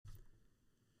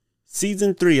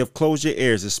Season 3 of Close Your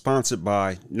Ears is sponsored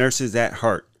by Nurses at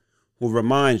Heart, who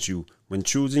reminds you when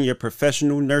choosing your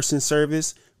professional nursing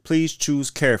service, please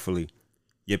choose carefully.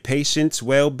 Your patient's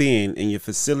well-being and your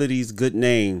facility's good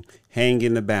name hang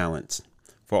in the balance.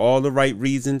 For all the right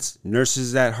reasons,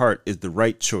 Nurses at Heart is the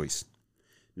right choice.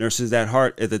 Nurses at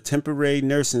Heart is a temporary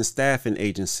nursing staffing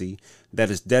agency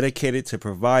that is dedicated to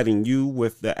providing you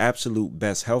with the absolute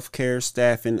best healthcare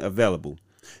staffing available.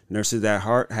 Nurses at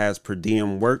Heart has per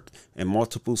diem work in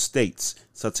multiple states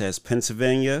such as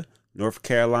Pennsylvania, North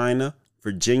Carolina,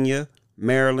 Virginia,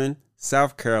 Maryland,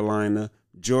 South Carolina,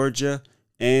 Georgia,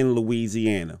 and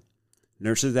Louisiana.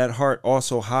 Nurses at Heart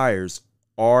also hires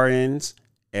RNs,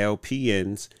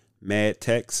 LPNs,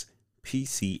 MedTechs,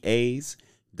 PCAs,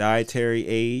 dietary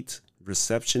aides,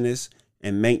 receptionists,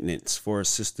 and maintenance for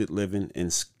assisted living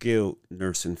and skilled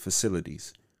nursing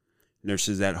facilities.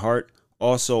 Nurses at Heart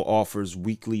also offers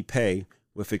weekly pay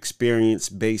with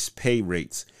experience-based pay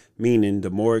rates, meaning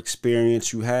the more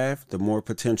experience you have, the more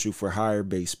potential for higher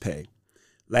base pay.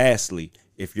 Lastly,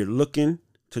 if you're looking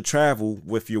to travel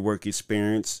with your work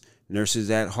experience, Nurses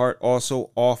at Heart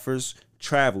also offers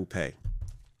travel pay.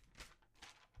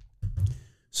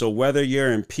 So whether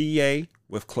you're in PA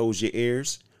with Close Your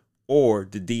Ears, or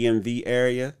the DMV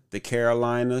area, the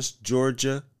Carolinas,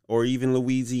 Georgia, or even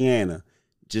Louisiana,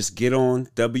 just get on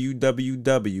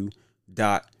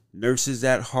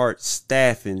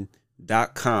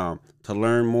www.nursesatheartstaffing.com to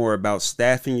learn more about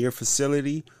staffing your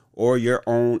facility or your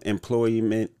own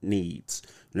employment needs.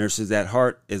 Nurses at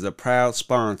Heart is a proud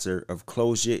sponsor of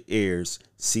Close Your Ears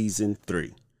Season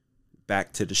 3.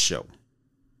 Back to the show.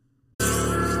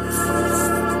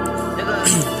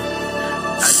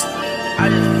 I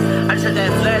just heard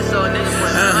that flash so niggas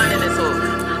was running and so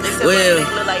they said they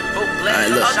look like broke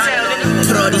glass.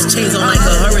 Put all these chains on like a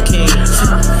hurricane.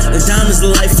 The diamonds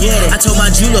look like Florida. I told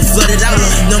my jeweler flooded out.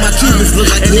 Know my Cubans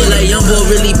look like they like young boy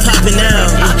really popping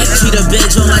out. Cheetah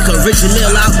badge on like a Richard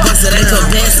Mill out. Busted ain't a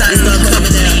bad side start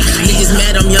coming down. Niggas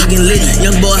mad I'm young and litty.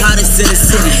 Young boy hottest in the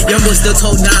city. Young boy still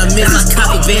told 9 minutes.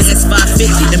 Copy bands that's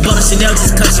 550. And bought a Chanel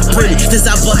just cause she pretty. Since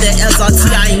I bought that SRT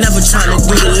I ain't never tryna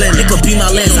do the limit. It could be my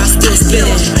lens, I still spin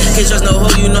it. Can't trust no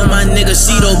hoe, you know my nigga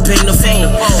Sheeto ping the phone.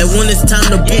 And when it's time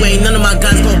to boo, ain't none of my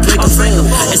guys gon' break a phone.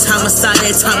 It's homicide,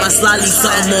 that time I slide leave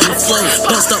something on the floor.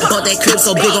 Bust up, bought that crib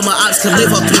so big on my ops can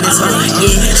live up in this home.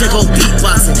 Yeah, Trico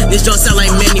beatboxing, this joint sound like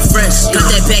Manny Fresh. Got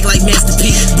that back like Master P,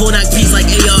 Bullknock beats like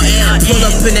ARM. Pull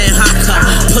up in that hot car,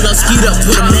 pull up, skeet up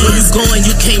with a man. Where you going,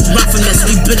 you can't run from this.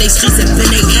 We been they streets and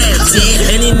been they abs,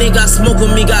 yeah. Any nigga I smoke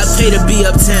with me got paid to be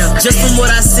uptown. Just from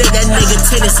what I said, that nigga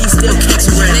Tennessee still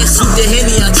catching around. They shoot the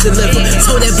Henny out your liver,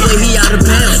 told that boy he out of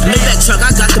bounds. Make that truck,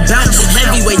 I got the bounce.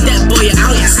 Heavyweight, that boy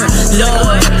out.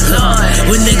 Lord,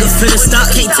 when nigga finna stop,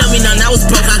 can't tell me nothing. I was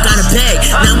broke, I got a bag.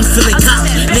 Now I'm feeling cop.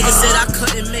 Nigga said I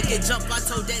couldn't make it jump. I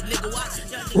told that nigga watch.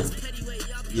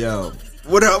 Yo,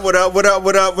 what up, what up, what up,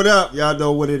 what up, what up? Y'all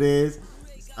know what it is.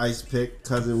 Ice Pick,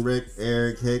 Cousin Rick,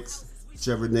 Eric Hicks,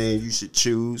 whichever name you should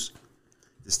choose.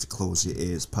 This the Close Your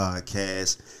Ears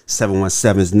podcast.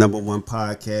 717's #1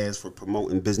 podcast for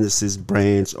promoting businesses,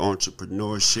 brands,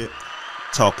 entrepreneurship,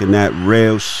 talking that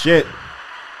real shit.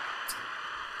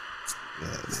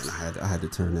 Yeah, man, I had to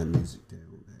turn that music down.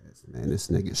 Man, this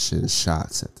nigga shitting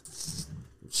shots at the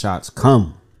shots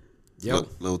come. Yo,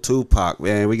 Lil Tupac,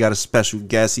 man, we got a special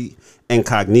guest. He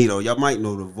incognito. Y'all might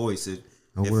know the voice.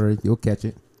 Don't worry, you'll catch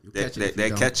it. They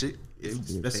catch it.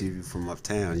 Especially if you're from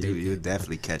uptown, you'll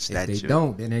definitely catch that. If they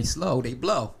don't, then they slow. They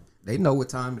blow. They know what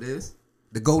time it is.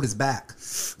 The GOAT is back.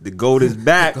 The GOAT is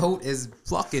back. The GOAT is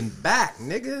fucking back,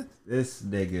 nigga. This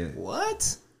nigga.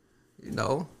 What? You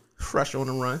know, fresh on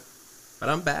the run. But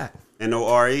I'm back.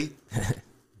 N-O-R-E?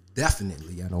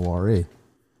 Definitely N-O-R-E.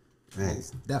 Man.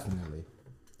 Definitely.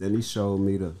 Then he showed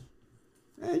me the,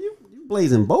 man, you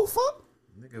blazing both up?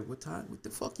 Nigga, what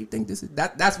the fuck you think this is?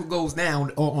 That's what goes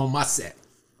down on my set.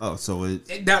 Oh, so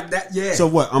yeah. So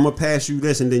what? I'm gonna pass you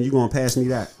this, and then you gonna pass me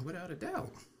that? Without a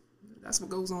doubt. That's what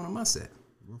goes on my set.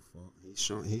 My fault. He's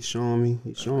showing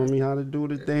me how to do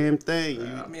the damn thing.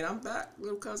 I mean, I'm back,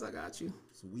 little cuz I got you.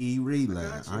 It's weed relay.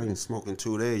 I ain't smoking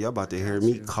 2 days. Y'all about to hear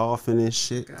me coughing and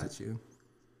shit. Got you.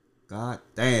 God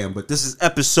damn. But this is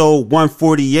episode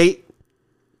 148.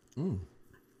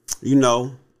 You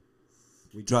know,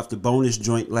 we dropped the bonus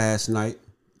joint last night.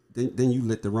 Then you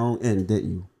lit the wrong end,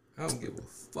 didn't you? I don't give a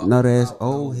fuck. Nut ass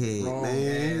old head,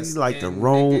 man. You like the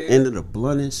wrong end of the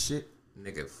blunt and shit.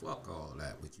 Nigga, fuck all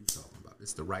that. What you talking about?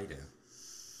 It's the right end.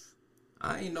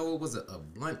 I ain't know it was a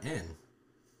blunt end.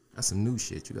 That's some new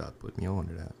shit. You gotta put me on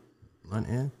to that. Blunt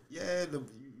end? Yeah, you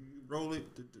roll it.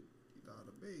 You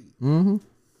gotta be. Mm-hmm.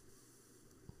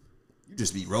 You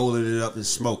just be rolling it up and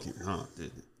smoking, huh?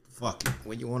 Fuck it.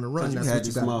 When you on the run, You that's had what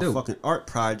you this gotta do. motherfucking art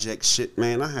project shit,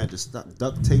 man. I had to stop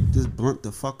duct tape this blunt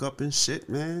the fuck up and shit,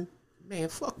 man. Man,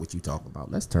 fuck what you talking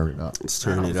about. Let's turn it up. Let's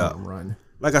turn it up. Run.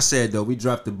 Like I said though, we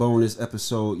dropped the bonus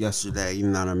episode yesterday. You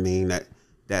know what I mean?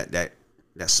 That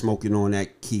smoking on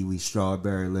that kiwi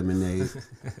strawberry lemonade.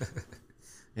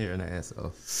 Here an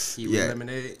asshole. Kiwi Yeah.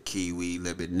 lemonade. Kiwi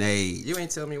lemonade. You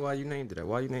ain't tell me why you named it that.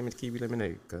 Why you named it kiwi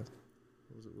lemonade? Cuz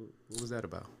what was that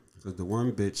about? Cause the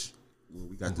one bitch, well,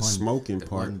 we got the one- smoking the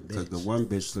part. one Cause the bitch. one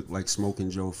bitch looked like smoking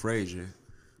Joe Frazier,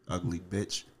 ugly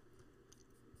bitch.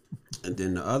 And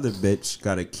then the other bitch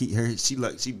got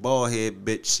she bald head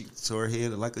bitch. So her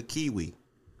head look like a kiwi.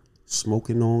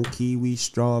 Smoking on kiwi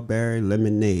strawberry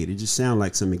lemonade. It just sound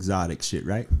like some exotic shit,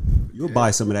 right? You'll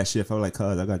buy some of that shit if I was like,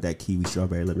 cuz I got that kiwi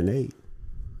strawberry lemonade.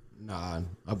 Nah,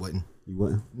 I wouldn't. You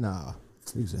wouldn't? Nah.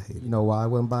 He was a hater. You know why I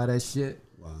wouldn't buy that shit?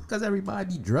 Why? Because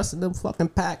everybody be dressing them fucking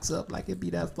packs up like it be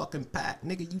that fucking pack.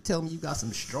 Nigga, you tell me you got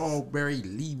some strawberry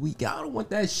Lee week. I don't want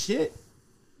that shit.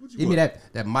 Give me that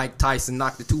Mike Tyson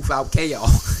knocked the tooth out KO.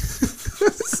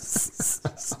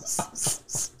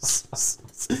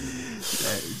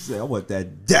 Say, I want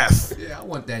that death. Yeah, I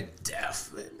want that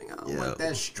death. Nigga, I don't want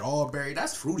that strawberry.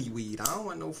 That's fruity weed. I don't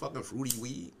want no fucking fruity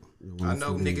weed. I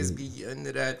know niggas be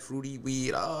into that fruity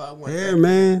weed. Oh, I want Yeah, that.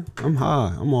 man. I'm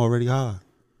high. I'm already high.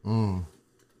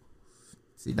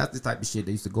 See, that's the type of shit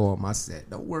that used to go on my set.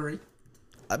 Don't worry.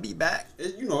 I'll be back.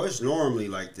 It's normally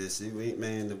like this. The weed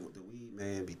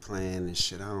man be playing and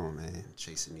shit on, man.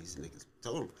 Chasing these niggas.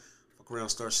 Told him, fuck around,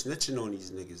 start snitching on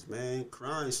these niggas, man.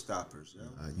 Crime stoppers, yo.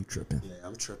 You tripping. Yeah,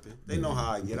 I'm tripping. They know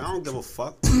how I get. I don't give a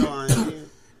fuck. You know I ain't.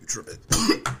 You tripping.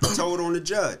 I told on the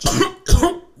judge.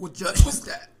 What judge was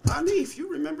that? Hanif, you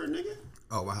remember, nigga?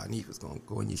 Oh, well, Hanif was gonna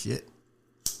go in your shit.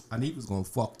 Hanif was gonna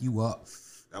fuck you up.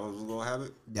 That was gonna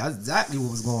happen. That's exactly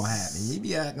what was gonna happen. You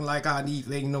be acting like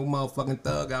Hanif ain't no motherfucking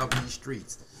thug out in these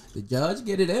streets. The judge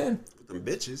get it in. With them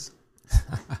bitches.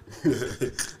 They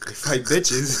fight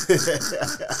bitches.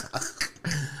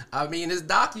 I mean, it's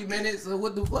documented, so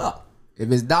what the fuck?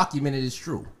 If it's documented, it's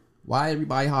true. Why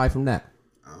everybody hide from that?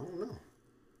 I don't know.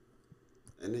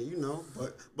 And then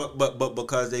but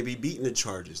because they be beating the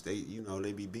charges, they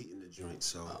be beating the joint.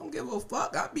 So I don't give a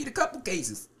fuck. I beat a couple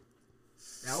cases.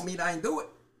 That don't mean I ain't do it.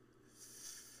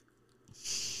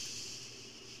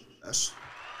 that's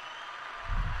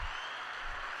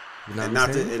You know and what I'm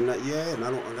not saying? to, and not, yeah, and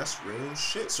I don't. That's real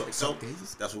shit. So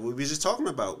cases. that's what we was just talking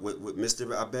about with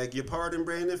Mr. I beg your pardon,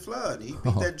 Brandon Flood. He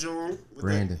beat that joint. With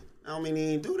Brandon. That, I don't mean he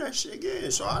ain't do that shit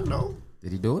again. So I know.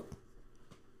 Did he do it?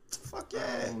 Fuck I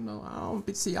yeah. don't know. I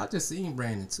don't see. I just seen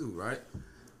Brandon too, right?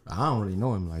 I don't really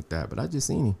know him like that, but I just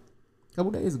seen him a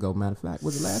couple days ago. Matter of fact,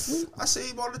 was it last week? I see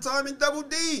him all the time in Double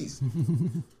D's.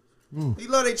 He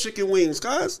love they chicken wings,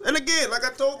 guys. And again, like I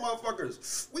told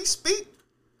motherfuckers, we speak.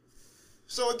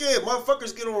 So again,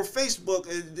 motherfuckers get on Facebook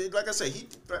and like I say, he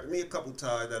threatened me a couple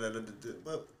times.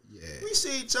 But Yeah. we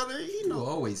see each other, you You know.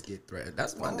 always get threatened.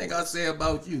 That's one thing I say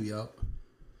about you, yo.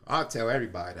 I'll tell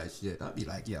everybody that shit. I'll be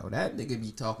like, yo, that nigga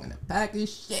be talking a pack of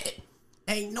shit.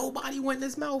 Ain't nobody went in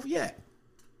his mouth yet.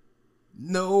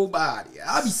 Nobody.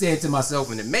 I be saying to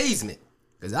myself in amazement.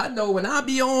 Cause I know when I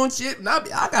be on shit, and I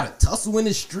gotta tussle in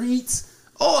the streets.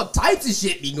 All types of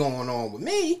shit be going on with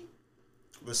me.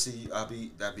 But see, that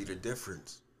be the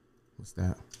difference. What's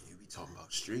that? You be talking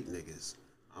about street niggas.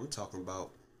 I'm talking about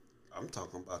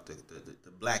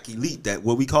the black elite, that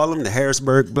what we call them, the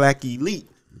Harrisburg black elite.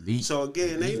 So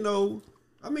again, they know.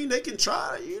 I mean, they can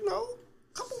try,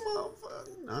 couple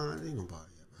motherfuckers. Nah, they ain't gonna buy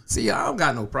it. See, I don't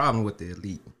got no problem with the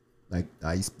elite. Like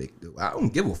Ice Pick do. I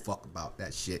don't give a fuck about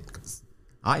that shit. Cause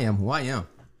I am who I am.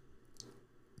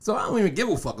 So I don't even give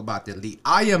a fuck about the elite.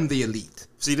 I am the elite.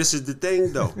 See, this is the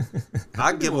thing, though.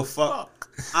 I give a fuck.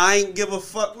 I ain't give a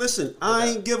fuck. Listen, I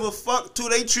ain't give a fuck till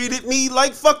they treated me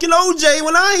like fucking OJ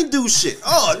when I ain't do shit.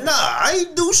 Oh, nah, I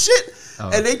ain't do shit.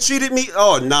 And they treated me,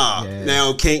 Yeah.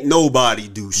 now can't nobody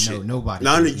do shit. nobody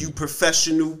None can of you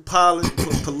professional,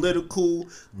 political,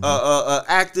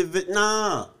 activist,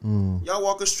 nah. Y'all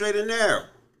walking straight and narrow.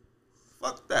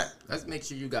 Fuck that. Let's make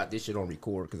sure you got this shit on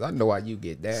record, cause I know how you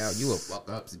get down. You will fuck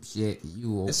up some shit.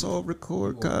 It's all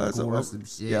record, you will cuz. record some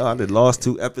shit. Yeah, I done lost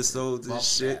 2 episodes and fuck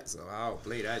shit. that, so I'll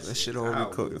play that shit. That shit on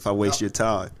record if I waste your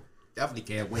time.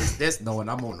 Definitely can't waste this knowing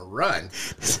I'm on the run.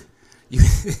 You,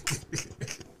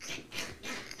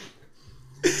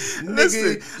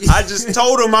 Listen, nigga, I just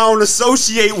told him I don't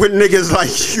associate with niggas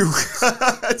like you.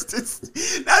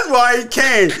 That's why he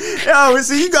came. Yo,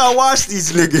 see, you gotta watch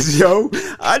these niggas, yo.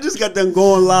 I just got them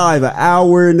going live an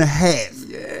hour and a half.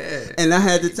 yeah. And I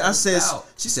had to. I said,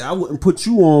 she said, I wouldn't put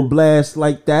you on blast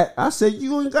like that. I said,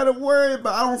 you ain't gotta worry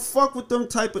about. I don't fuck with them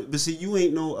type of. But see, you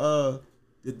ain't no.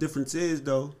 The difference is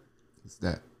though. What's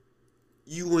that?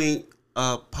 You ain't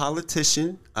a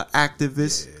politician, an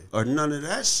activist, or none of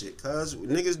that shit. Cause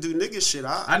niggas do nigga shit.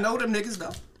 I know them niggas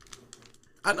though.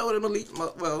 I know them elite,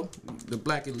 well, the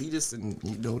black elitists and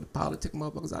the politic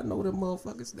motherfuckers. I know them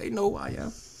motherfuckers. They know who I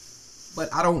am,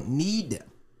 but I don't need them.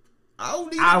 I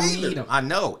don't need them. I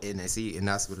know, and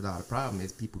that's what a lot of the problem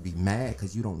is. People be mad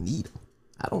because you don't need them.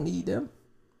 I don't need them.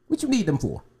 What you need them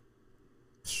for?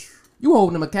 You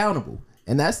holding them accountable,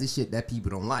 and that's the shit that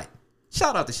people don't like.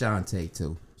 Shout out to Shantae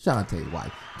too, Shantae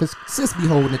wife, because sis be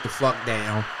holding it the fuck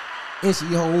down, and she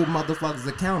hold motherfuckers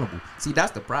accountable. See,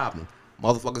 that's the problem.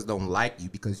 Motherfuckers don't like you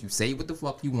because you say what the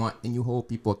fuck you want and you hold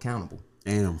people accountable.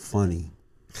 And I'm funny.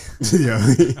 Yeah,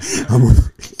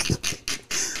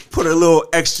 put a little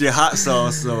extra hot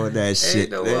sauce on that shit.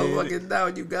 Ain't no motherfucking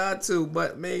doubt you got to,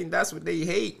 but man, that's what they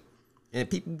hate. And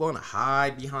people want to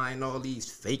hide behind all these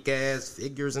fake ass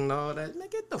figures and all that. Man,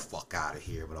 get the fuck out of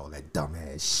here with all that dumb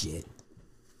ass shit.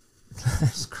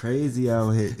 It's crazy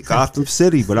out here. Gotham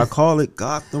City, but I call it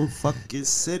Gotham fucking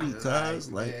City,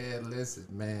 cuz. Like, man, listen,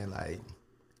 man, like,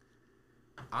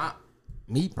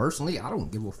 me personally, I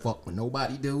don't give a fuck what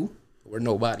nobody do or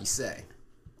nobody say.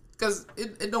 Cause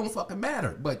it don't fucking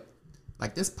matter. But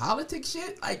like this politics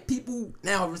shit, like people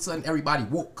now all of a sudden everybody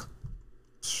woke.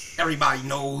 Everybody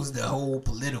knows the whole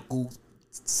political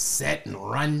set and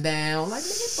rundown. Like,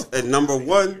 and number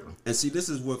one, and see, this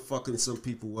is what fucking some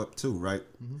people up too, right?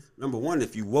 Mm-hmm. Number one,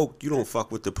 if you woke, you don't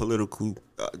fuck with the political,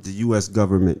 the U.S.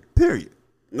 government. Period.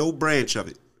 No branch of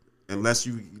it, unless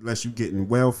you getting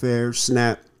welfare,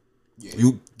 SNAP. Yeah.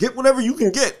 You get whatever you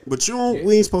can get, but you don't. Yeah.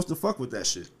 We ain't supposed to fuck with that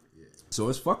shit. Yeah. So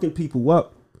it's fucking people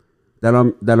up that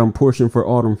I'm pushing for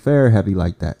Autumn Fair heavy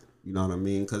like that. You know what I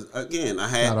mean? Because again, I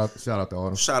had shout out to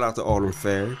Autumn. Shout out to Autumn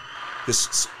Fair.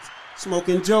 Cause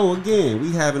Smoking Joe again.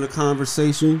 We having a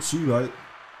conversation. She like,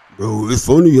 bro, it's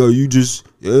funny how you just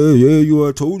you.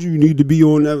 I told you need to be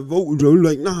on that vote. I'm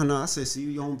like, nah. I said, see,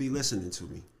 you don't be listening to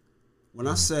me. When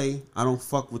I say I don't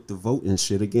fuck with the voting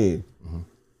shit again,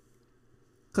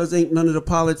 cause ain't none of the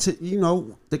politics. You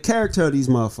know the character of these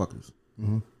motherfuckers.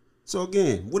 Mm-hmm. So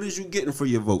again, what is you getting for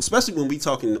your vote? Especially when we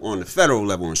talking on the federal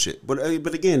level and shit. But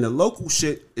again, the local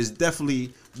shit is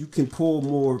definitely, you can pull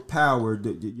more power.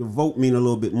 Your vote mean a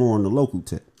little bit more on the local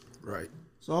tip. Right.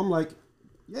 So I'm like,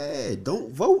 yeah,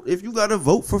 don't vote if you got to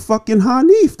vote for fucking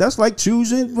Hanif. That's like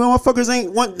choosing, motherfuckers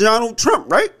ain't want Donald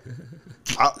Trump, right?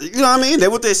 You know what I mean?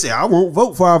 That's what they say. I won't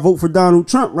vote for. I vote for Donald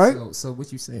Trump, right? So what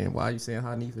you saying? Why are you saying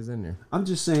Hanif is in there? I'm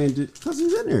just saying because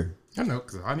he's in there. I know,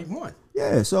 because Hanif won.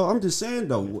 Yeah, so I'm just saying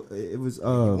though, it was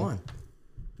won.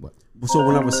 What? So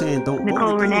when I was saying don't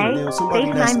Nicole vote again, Renee, somebody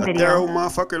that's a thorough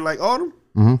motherfucker like Autumn.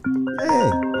 Mm-hmm.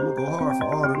 Yeah, I'm gonna go hard for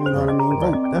Autumn. You know what I mean?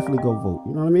 Vote, definitely go vote.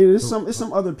 You know what I mean? It's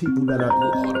some other people that are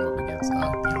Autumn up against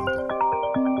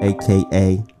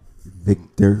AKA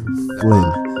Victor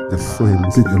Flynn. The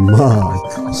Flynn's in the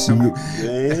mob. See it,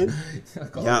 man.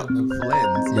 Y'all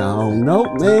don't know,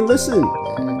 man. Listen,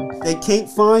 they can't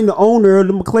find the owner of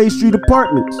the McClay Street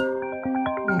Apartments.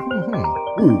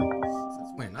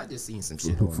 Man, I just seen some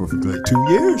shit on for like 2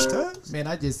 years, cuz. Man,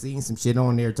 I just seen some shit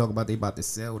on there talking about they about to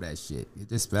sell that shit. It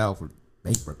just fell for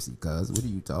bankruptcy, cuz. What are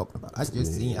you talking about? I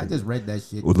just read that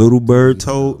shit. Well, Little Bird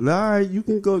told, all right, you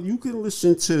can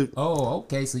listen to. Oh,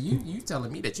 okay. So you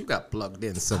telling me that you got plugged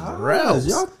in somewhere else?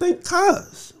 Y'all think,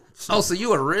 cuz. Oh, so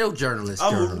you a real journalist?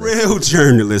 I'm a real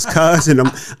journalist, cuz, and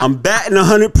I'm batting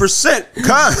 100%,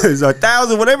 cuz,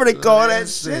 1,000, whatever they call that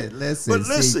shit. Listen,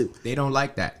 see, they don't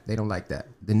like that. They don't like that.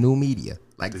 The new media,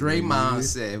 like Draymond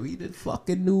said, we the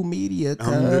fucking new media,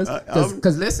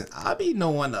 cuz listen, I be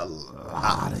knowing a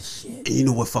lot of shit. And you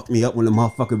know what fucked me up when the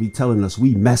motherfucker be telling us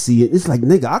we messy? It's like,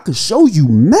 nigga, I could show you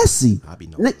messy. I be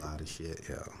knowing a lot of shit,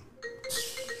 yeah.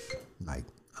 Like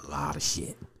a lot of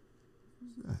shit.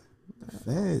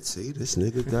 Fed, see, this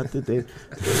nigga got the day.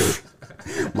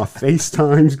 My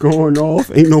FaceTime's going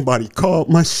off. Ain't nobody called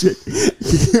my shit.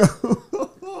 This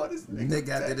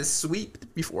nigga did a sweep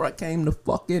before I came to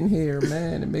fucking here,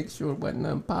 man, and make sure it wasn't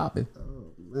nothing popping. Oh,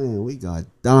 man, we got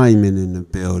Diamond in the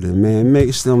building, man.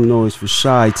 Make some noise for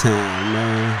Chi-Town,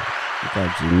 man. We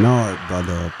got Jannard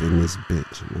brother up in this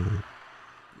bitch, man.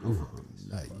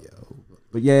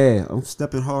 But yeah, I'm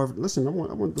stepping hard. Listen, I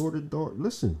went door to door.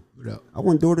 Listen, I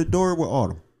went door to door with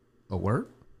Autumn. A word?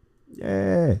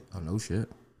 Yeah. Oh, no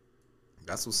shit.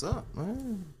 That's what's up,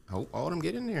 man. I hope Autumn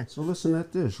get in there. So listen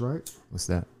at this, right? What's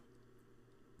that?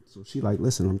 So she like,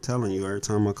 listen, I'm telling you, every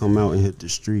time I come out and hit the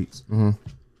streets,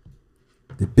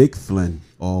 The big Flynn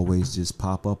always just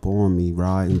pop up on me,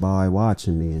 riding by,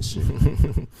 watching me and shit.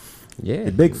 Yeah.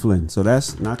 The big Flynn. So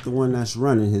that's not the one that's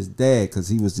running. His dad, because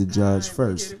he was the judge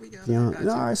first. All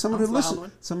right, some of the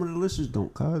listeners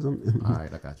don't, cause I'm. All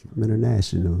right, I got you. I'm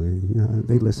international, and you know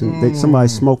they listen. Somebody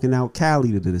smoking out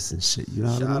Cali to this and shit. You know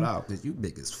what I Shout mean? out, cause you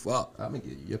big as fuck. I'm gonna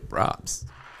give you your props.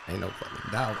 Ain't no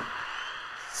fucking doubt.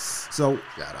 So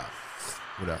Shout out.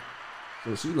 What up?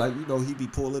 So she like, you know, he be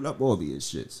pulling up all these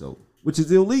shit. So, which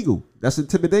is illegal. That's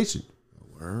intimidation.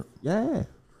 Word. Yeah.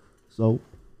 So,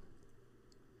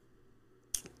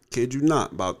 kid you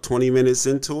not, about 20 minutes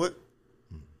into it,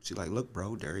 she like, look,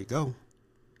 bro, there you go.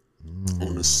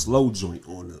 On a slow joint,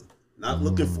 not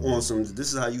looking for on some.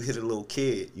 This is how you hit a little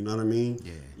kid. You know what I mean?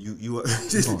 Yeah. You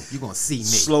gonna see me.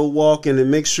 Slow walking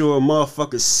and make sure a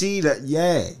motherfucker see that.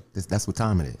 Yeah. That's what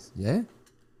time it is. Yeah.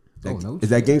 Is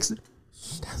that gangster?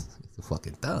 It's a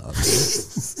fucking thug.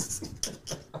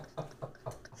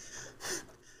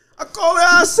 I call it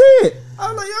how I see it.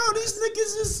 I'm like, yo, these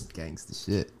niggas is Gangster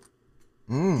shit.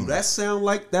 Do that sound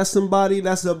like that's somebody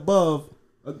that's above?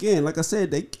 Again, like I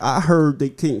said, I heard they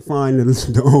can't find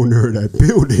the owner of that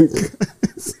building.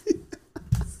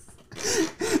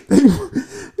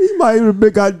 He might have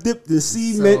been got dipped in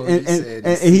cement,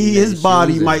 and his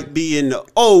body might be in the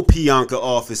old Pianka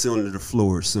office under the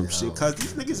floor or some shit. Cause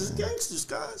these niggas is gangsters,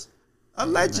 guys.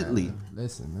 Allegedly. Man,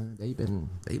 listen, man,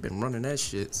 they been running that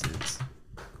shit since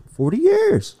 40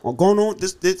 years. Going on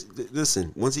this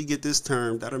listen, once he get this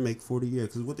term, that'll make 40 years.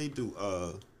 Cause what they do,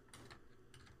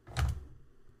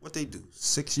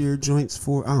 6-year joints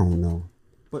for, I don't know.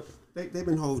 But they've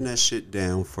been holding that shit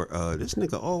down for this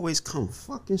nigga always come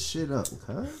fucking shit up,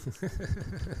 cuz.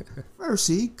 First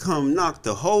he come knock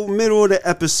the whole middle of the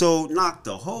episode, knock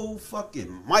the whole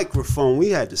fucking microphone. We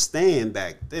had to stand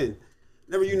back then.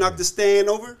 Remember you knocked the stand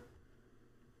over?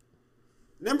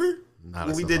 Remember? Nah,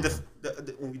 when we did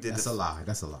when we did that's a lie.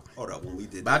 That's a lie. Hold up, when we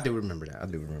did but I do remember that.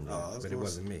 But it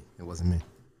wasn't me. It wasn't me.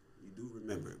 You do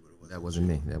remember it, but it wasn't. That wasn't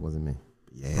me. That wasn't me.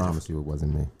 Yeah, I promise you it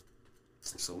wasn't me.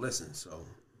 So listen,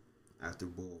 after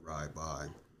Bull ride by,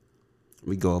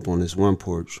 we go up on this one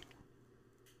porch.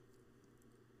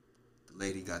 The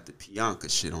lady got the Pianka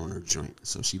shit on her joint.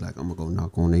 So she like, I'm gonna go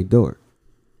knock on their door.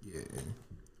 Yeah.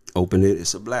 Open it,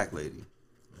 it's a black lady.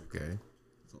 Okay.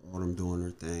 So Autumn doing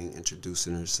her thing,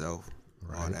 introducing herself,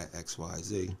 all that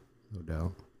XYZ. No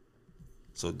doubt.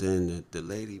 So then the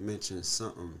lady mentioned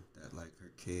something that like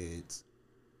her kids,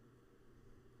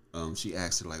 she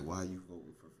asked her like, why you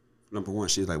voting for, number one,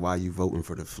 she's like, why you voting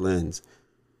for the Flynn's?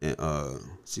 And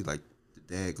she like, the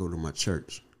dad go to my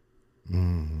church.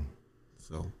 Mm-hmm.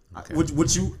 So okay.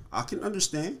 Which I can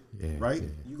understand, right? Yeah.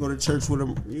 You go to church with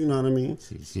them, you know what I mean?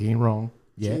 She ain't wrong.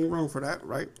 Yeah. She ain't wrong for that,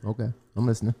 right? Okay, I'm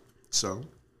listening. So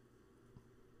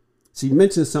she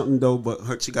mentioned something though,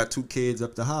 but she got 2 kids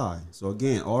up the high. So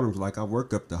again, Autumn's like, I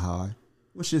work up the high.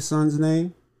 What's your son's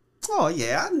name? Oh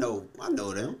yeah, I know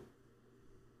them.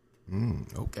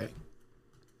 Okay.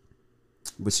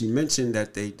 But she mentioned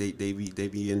that they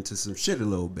be into some shit a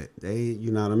little bit. They,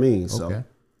 you know what I mean? Okay.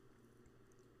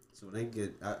 So they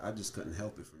get. I just couldn't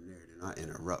help it from there. Then I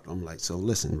interrupt. I'm like, so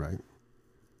listen, right?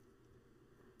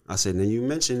 I said, now you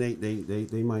mentioned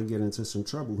they might get into some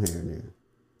trouble here and there.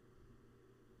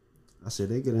 I said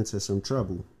they get into some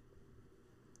trouble.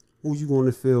 Who you going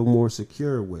to feel more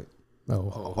secure with?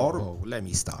 Oh, let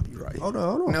me stop you right. Hold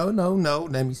on. No,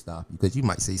 let me stop you because you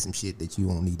might say some shit that you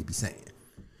don't need to be saying.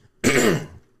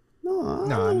 No.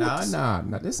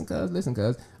 Listen,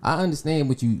 cuz I understand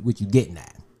what you getting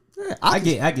at. Yeah, I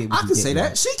get. What I you can say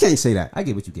that. She can't say that. I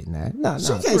get what you getting at. No, she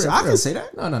can't. Say, I can say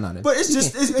that. No. But it's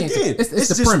just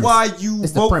just why you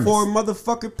vote for a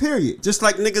motherfucker. Period. Just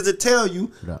like niggas that tell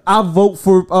you, I vote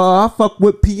for. I fuck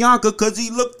with Pianka because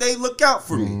they look out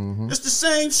for me. Mm-hmm. It's the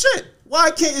same shit. Why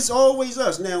can't it's always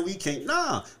us? Now we can't.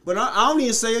 Nah. But I don't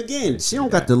even say again. She don't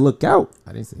got to look out.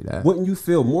 I didn't say that. Wouldn't you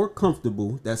feel more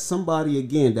comfortable that somebody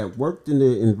again that worked in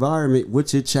the environment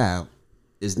with your child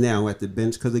is now at the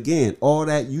bench? Because again, all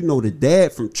that, you know, the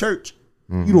dad from church.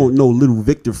 Mm-hmm. You don't know little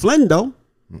Victor Flynn though.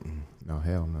 Mm-mm. No,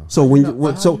 hell no. So when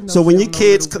when your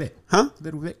kids,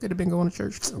 Little Vic could have been going to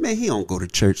church too. Man, he don't go to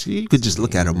church. You could just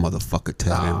look at a motherfucker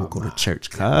tell him don't go to church.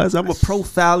 Cuz I'm a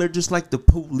profiler just like the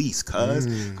police. Cuz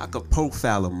I could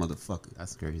profile a motherfucker.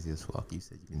 That's crazy as fuck. You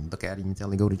said you can look at him and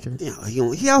tell him go to church. Yeah,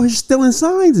 he out here stealing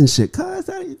signs and shit. Cuz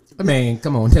man,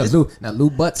 come on. Lou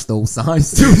Butt stole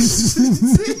signs too.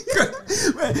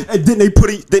 And didn't they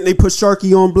put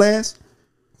Sharky on blast?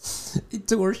 He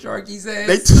tore Sharky's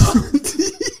ass.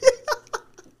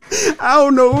 I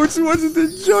don't know which one's the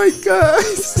joint,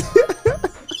 guys.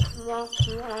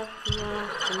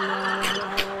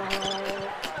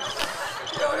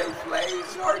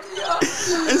 Sharky up.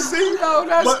 And see, No,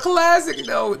 that's classic.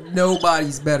 No,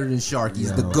 nobody's better than Sharky.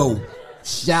 He's the GOAT.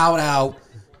 Shout out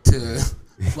to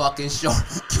fucking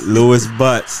Sharky. Louis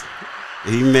Butts.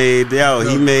 He made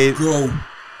GOAT.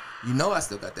 You know I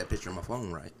still got that picture on my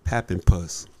phone, right? Pappin'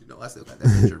 Puss. You know I still got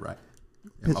that picture, right?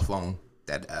 On my phone.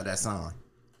 That sign.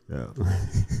 Yeah.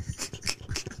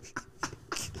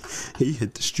 He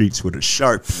hit the streets with a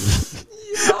Sharpie.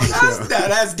 Yo,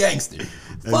 that's gangster.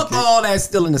 Fuck all that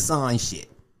still in the sign shit.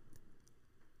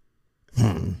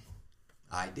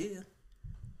 Idea.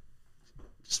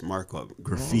 Just mark up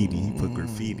graffiti. He put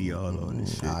graffiti all on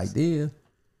this shit. Idea.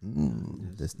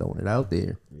 Just throwing it out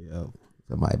there. Yeah.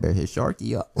 Somebody better hit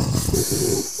Sharky up.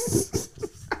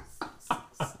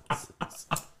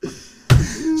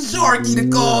 Sharky, the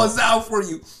call's out for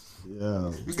you.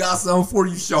 Yeah. We got something for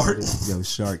you, Shark. Yo,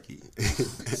 Sharky.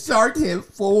 Shark hit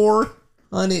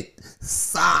 400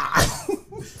 side.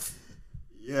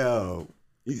 Yo.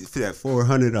 You fit that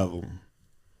 400 of them.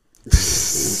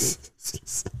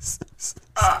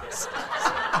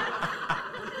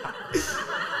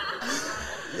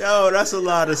 Yo, that's a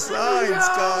lot of signs,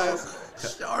 guys.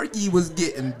 Sharky was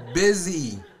getting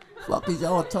busy. Fuck is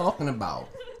y'all talking about?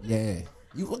 Yeah.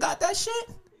 You forgot that shit?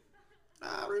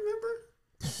 I remember.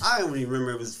 I don't even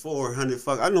remember it was 400.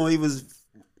 Fuck, I know he was.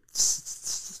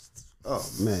 Oh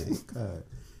man, God.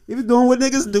 He was doing what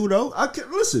niggas do though. I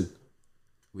can't listen.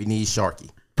 We need Sharky.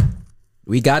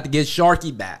 We got to get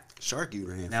Sharky back. Sharky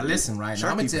ran. Now listen, right now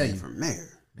I'm gonna tell you from mayor.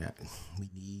 Yeah, we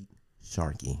need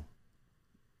Sharky.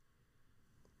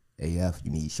 AF,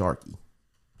 you need Sharky.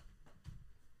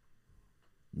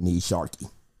 You need Sharky.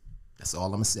 That's all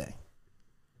I'm gonna say.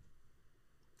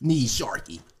 Need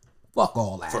Sharky. Fuck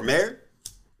all that. For mayor?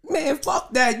 Man,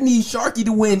 fuck that. Need Sharky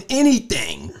to win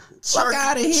anything. Fuck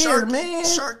out of here, man.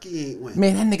 Sharky ain't win.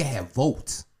 Man, that nigga had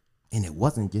votes. And it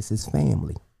wasn't just his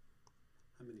family.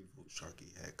 How many votes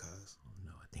Sharky had, cuz? Oh,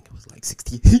 no, I think it was like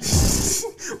 68.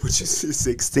 Which is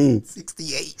 16.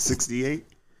 68. 68?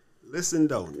 Listen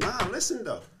though.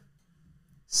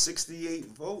 68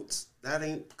 votes. That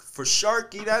ain't for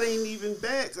Sharky. That ain't even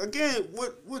bad. Again,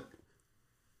 what?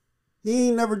 He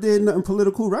ain't never did nothing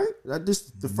political, right? That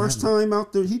just the first time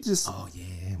out there. He just. Oh yeah.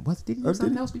 Did he do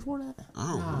something else before that?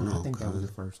 I don't know. I think that was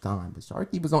the first time. But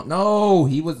Sharky was on. No,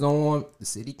 he was on the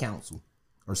city council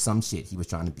or some shit. He was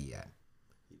trying to be at.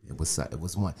 It was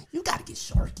one. You gotta get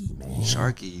Sharky, man.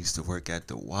 Sharky used to work at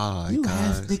the Y. You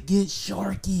have to get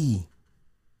Sharky.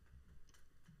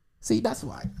 See, that's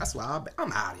why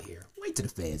I'm out of here. Wait till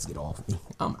the feds get off me.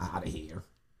 I'm out of here.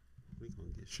 We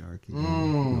gonna get Sharky.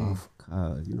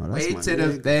 God, you know that's Wait till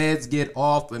the feds get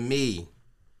off of me.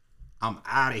 I'm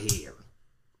out of here.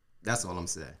 That's all I'm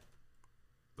saying.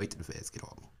 Wait till the feds get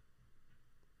off me.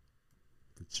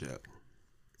 Good job.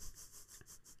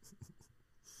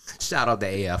 Shout out to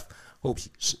AF. Hope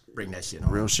she bring that shit on.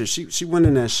 Real shit. She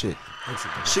winning that shit.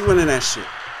 She winning that shit.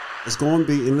 It's gonna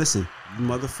be, and listen, you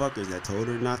motherfuckers that told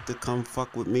her not to come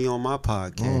fuck with me on my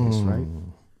podcast, right?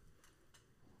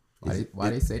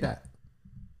 Why they say that?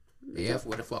 AF,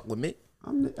 what the fuck with me?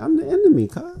 I'm the enemy,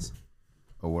 cuz.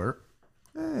 A word?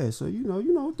 Yeah, so you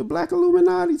know, the Black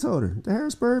Illuminati told her. The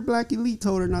Harrisburg Black Elite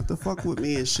told her not to fuck with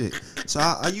me and shit. So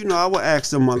I would ask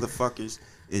them motherfuckers,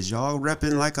 is y'all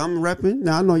repping like I'm repping?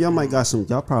 Now I know y'all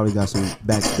probably got some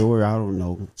backstory, I don't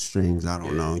know, strings, I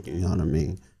don't know, you know what I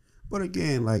mean? But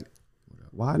again, like,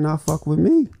 why not fuck with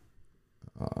me?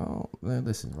 Oh, man,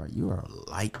 listen, right, you are a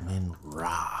lightning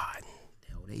rod.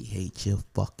 Hell, they hate your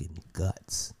fucking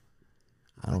guts.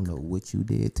 I don't know what you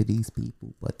did to these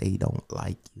people, but they don't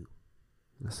like you.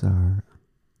 That's alright.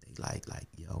 They like,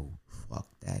 yo, fuck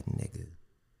that nigga.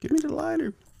 Give me the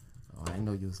lighter. Oh, I didn't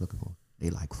know you was looking for. They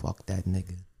like, fuck that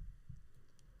nigga.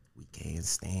 We can't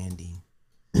stand him.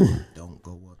 Don't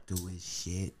go up to his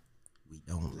shit. We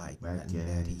don't like nothing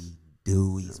that he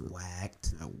do. He's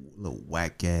whacked. Little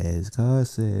whack ass. Cuz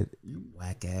said,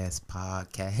 Whack ass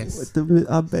podcast.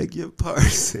 I beg your pardon.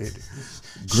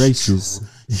 Gracious.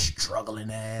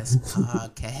 Struggling ass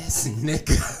podcast,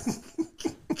 nigga.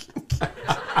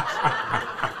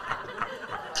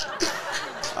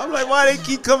 I'm like, why they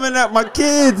keep coming at my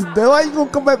kids, though? Why you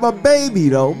gonna come at my baby,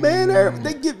 though, man?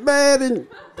 They get mad and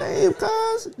damn,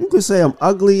 cuz. You could say I'm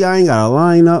ugly. I ain't got a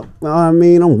line up. You know what I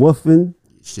mean? I'm woofing.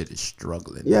 Shit is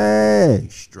struggling. Yeah.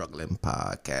 You struggling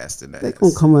podcasting. They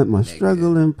gonna come at my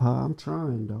struggling pod. I'm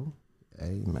trying, though.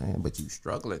 Hey, man, but you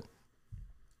struggling.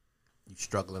 You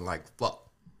struggling like fuck.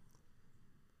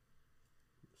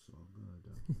 So good,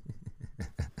 though.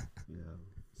 Yeah.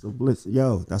 So, Blitz,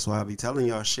 yo, that's why I be telling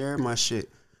y'all, share my shit.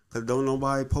 Because don't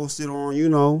nobody post it on,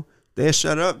 They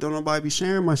shut up. Don't nobody be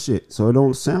sharing my shit. So it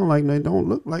don't sound like they don't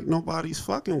look like nobody's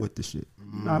fucking with the shit.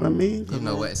 You know what I mean? You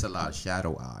know what? It's a lot of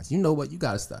shadow eyes. You know what? You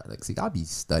gotta start. Like, see, I be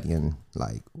studying.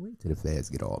 Like, wait till the feds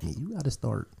get off me. You gotta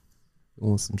start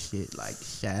doing some shit like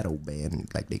shadow ban.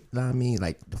 Like they, you know what I mean?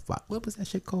 Like what was that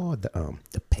shit called?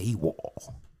 The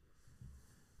paywall,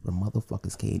 where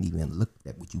motherfuckers can't even look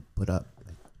at what you put up.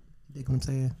 Like, you dig what I'm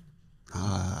saying?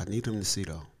 I need them to see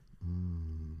though.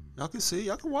 Y'all can see.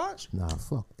 Y'all can watch. Nah,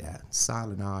 fuck that.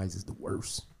 Silent eyes is the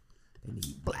worst. They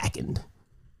need blackened.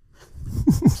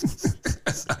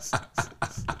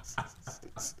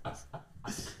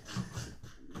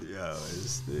 Yo,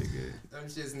 this nigga. Them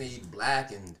shits need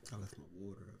blackened. I left my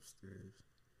water upstairs.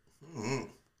 Mm-hmm.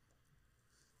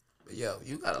 But yo,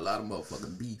 you got a lot of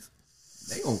motherfucking beef.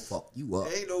 They gonna fuck you up.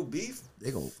 Ain't no beef.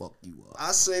 They gonna fuck you up.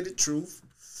 I say the truth.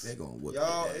 They gonna whip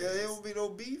Y'all, your ass. there won't be no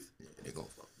beef. Yeah, they gonna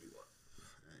fuck you up.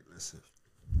 Hey, listen.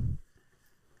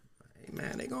 Hey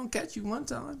man, they gonna catch you one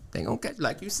time. They gonna catch,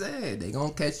 like you said, they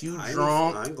gonna catch you I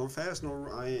drunk. ain't gonna fast no.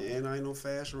 I ain't no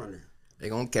fast runner. They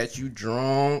gonna catch you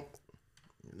drunk.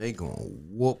 They gonna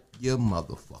whoop your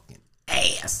motherfucking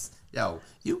ass. Yo,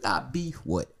 you got beef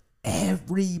with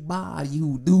everybody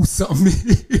who do something.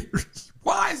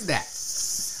 Why is that?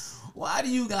 Why do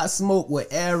you got smoke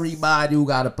with everybody who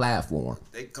got a platform?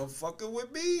 They come fucking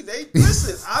with me. They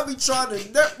listen. I be trying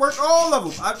to network all of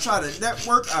them. I try to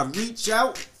network. I reach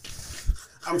out.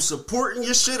 I'm supporting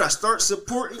your shit. I start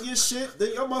supporting your shit.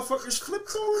 Then y'all motherfuckers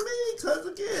flipped on me. Cause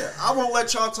again, I won't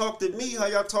let y'all talk to me how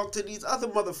y'all talk to these other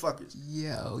motherfuckers.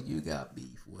 Yo, you got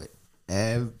beef with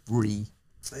every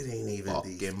It ain't even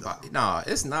fucking beef. body. Nah,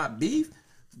 it's not beef,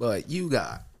 but you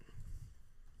got.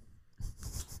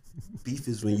 Beef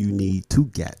is when you need 2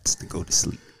 gats to go to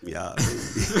sleep. Yeah.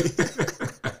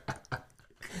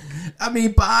 I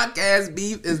mean, podcast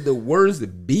beef is the worst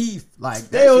beef. Like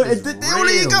They that don't, shit is they don't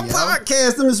even real, got yo.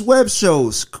 podcasts. Them is web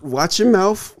shows. Watch your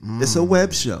mouth. It's a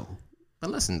web show. But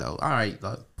listen though, all right,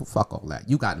 fuck all that.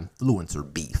 You got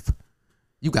influencer beef.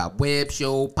 You got web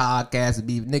show, podcast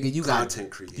beef, nigga. You got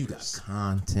Content creators. You got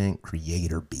content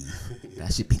creator beef.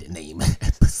 That should be the name of the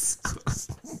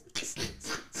episode.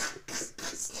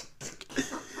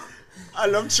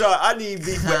 I'm trying. I need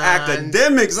beef with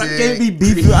academics. I can't be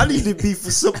beef. I need to beef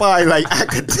with somebody like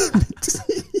academics.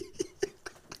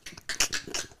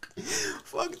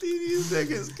 Fuck these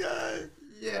niggas, God.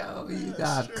 Yo, you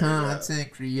got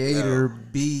content creator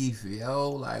beef,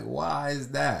 yo. Like, why is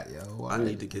that, yo? Why? I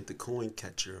need to get the coin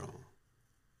catcher on.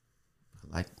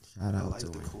 Like, shout I out like to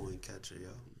the him. coin catcher, yo.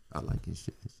 I like his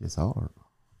shit. It's just hard.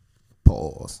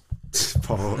 Pause.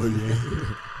 Paul,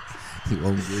 yeah. He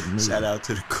won't get me. Shout out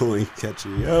to the coin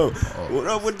catcher, yo. What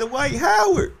up with the Dwight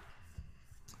Howard?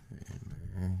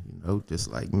 You know, just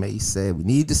like May said, we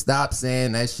need to stop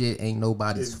saying that shit ain't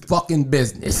nobody's fucking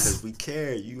business. Because we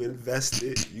care. You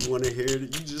invested. You want to hear it. You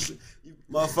just,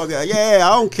 motherfucker, yeah, I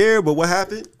don't care, but what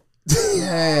happened?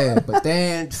 Yeah, but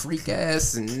then freak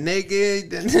ass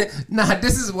nigga. Nah,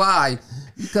 this is why.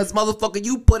 Because motherfucker,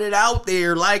 you put it out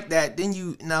there like that, then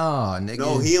you nigga.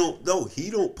 No, he don't. No, he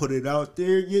don't put it out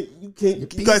there. You can't. Your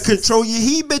You gotta pieces. control your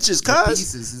he bitches, cuz.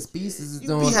 His pieces is You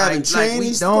doing be having like we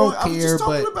trainings. don't I was care, just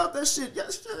talking but about that shit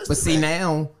yesterday. but see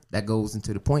now that goes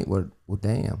into the point where, well,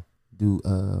 damn, do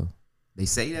they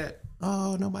say that?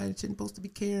 Oh, nobody shouldn't supposed to be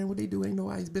caring what they do. Ain't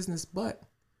nobody's business. But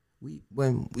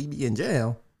when we be in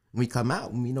jail, when we come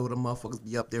out and we know them motherfuckers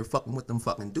be up there fucking with them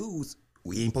fucking dudes,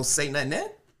 we ain't supposed to say nothing then.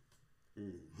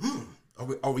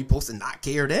 Are we supposed to not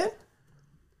care then?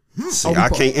 See, I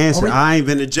can't answer. I ain't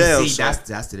been to jail. See, So.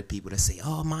 that's to the people that say,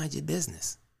 "Oh, mind your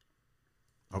business."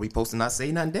 Are we supposed to not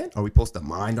say nothing then? Are we supposed to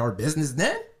mind our business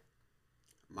then?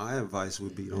 My advice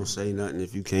would be don't say nothing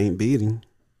if you can't beat him.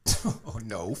 Oh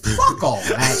no, fuck all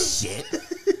that shit.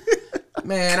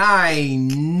 Man, I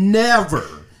ain't never,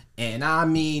 and I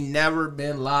mean never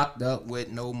been locked up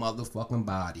with no motherfucking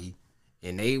body.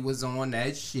 And they was on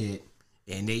that shit.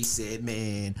 And they said,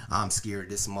 man, I'm scared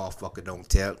this motherfucker don't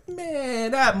tell.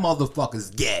 Man, that motherfucker's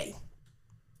gay.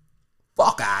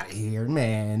 Fuck out of here,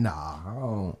 man.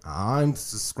 Nah, I'm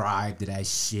subscribed to that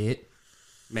shit.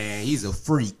 Man, he's a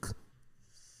freak.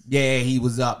 Yeah, he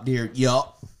was up there.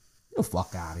 Yup. The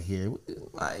fuck out of here.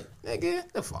 Like, nigga,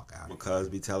 the fuck out of here. Because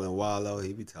be telling Wallow,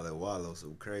 he be telling Wallow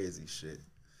some crazy shit.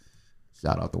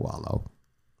 Shout out to Wallow.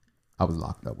 I was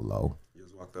locked up with Low. You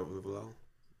was walked up with Wallow?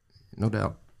 No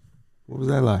doubt. What was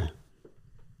that like?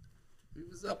 He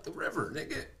was up the river,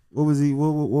 nigga. What was he?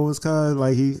 What was cuz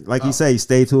like? He say, he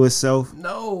stayed to himself.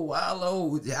 No,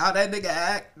 Wallow. How that nigga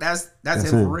act, that's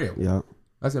him for real. Yeah.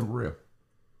 That's him for real.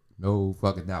 No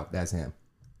fucking doubt. That's him.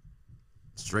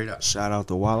 Straight up. Shout out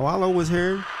to Wallow. Wallow was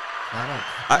here.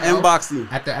 I inboxed him.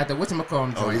 At the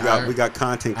whatchamacallit Oh, joint. we got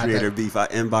content creator the- beef. I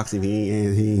inboxed him. He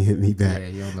ain't hit me back. Yeah,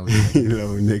 you don't know you You know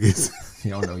niggas.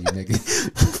 You don't know you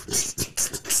niggas.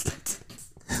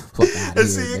 Fuck out And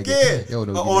see again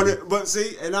on it, but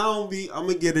see, and I don't be. I'm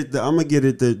gonna get it. I'm gonna get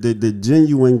it. The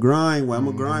genuine grind. Where I'm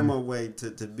gonna grind my way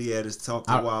to be at his talk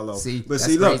a while off. See, But that's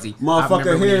see, look, crazy.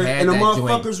 motherfucker here, and the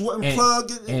motherfuckers joint, wasn't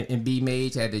plugged. And B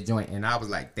Mage had the joint, and I was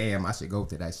like, damn, I should go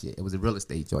to that shit. It was a real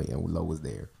estate joint, and Low was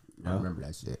there. I remember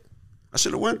that shit. I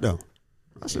should have went though.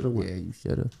 I should have went. Yeah, you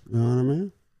should have. You know what I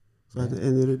mean? So at the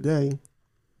end of the day,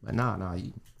 But nah,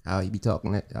 how you be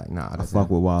talking that? Like, nah, I that's fuck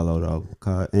with Wallow though,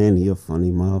 cause, and he a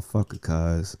funny motherfucker,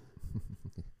 cause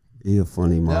he a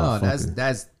funny motherfucker. No,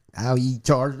 that's how he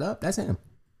charged up. That's him.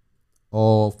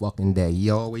 All fucking day. He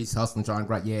always hustling, trying to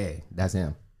grind. Yeah, that's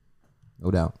him. No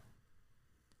doubt.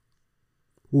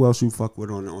 Who else you fuck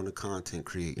with on the content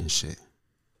creating shit?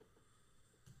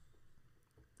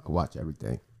 I watch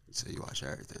everything. You say you watch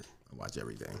everything. I watch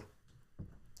everything.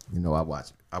 You know, I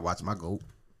watch my GOAT.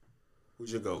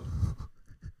 Who's your goat?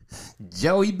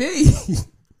 Joey B.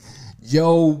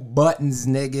 Joe Buttons,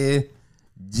 nigga.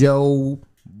 Joe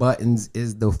Buttons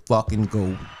is the fucking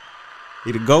GOAT.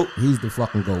 He the goat? He's the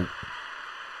fucking GOAT.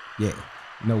 Yeah.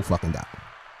 No fucking doubt.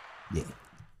 Yeah.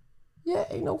 Yeah,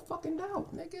 ain't no fucking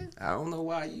doubt, nigga. I don't know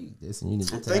why you this and you need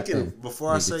to I'm tap thinking in.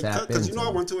 before I say cut, because you know I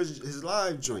into went to his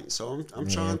live joint, so I'm it.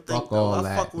 trying Man, to think. fuck all I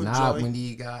that. fuck with Not Joey. when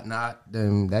he got not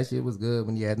them. That shit was good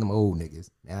when he had them old niggas.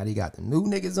 Now he got the new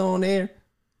niggas on there.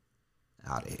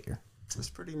 Out of here. It's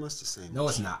pretty much the same. No,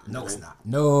 it's shit, not. No, right? it's not.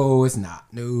 No, it's not.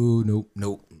 No,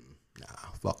 nope. Nah,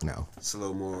 fuck no. It's a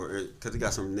little more because he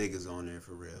got some niggas on there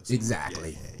for real. So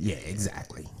Exactly. Yeah,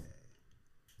 exactly.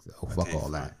 So fuck can't all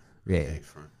front. that. Yeah. Can't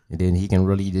front. And then he can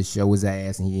really just show his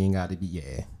ass and he ain't got to be,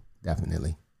 yeah,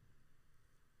 definitely.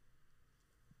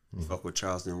 Fuck with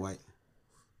Charleston White.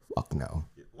 Fuck no.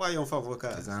 Why you don't fuck with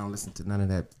Because Cuz? I don't listen to none of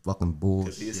that fucking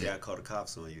Because he bullshit. say I call the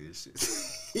cops on you and shit.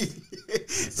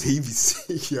 So he be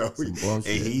yo, Some bullshit.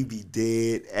 and he be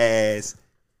dead ass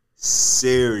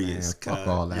serious. Man, fuck cuz.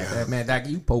 all that. Yo. That man, like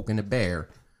you poking the bear.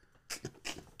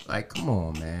 Like, come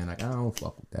on, man. Like, I don't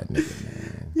fuck with that nigga,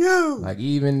 man. Yo. Like,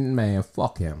 even, man,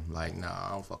 fuck him. Like, nah, I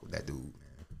don't fuck with that dude, man.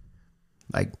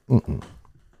 Like,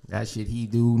 that shit he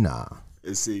do, nah.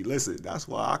 And see, listen, that's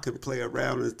why I can play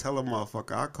around and tell a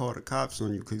motherfucker I call the cops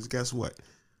on you. Because guess what?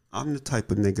 I'm the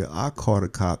type of nigga, I call the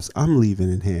cops, I'm leaving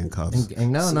in handcuffs.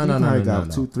 And no, So no, you no, no, probably no,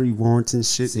 got no. 2-3 warrants and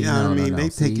shit. See, You know what I mean? They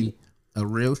take See, it. a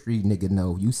real street nigga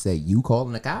know. You say you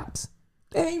calling the cops,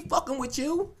 they ain't fucking with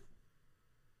you.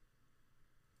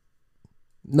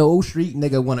 No street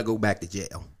nigga want to go back to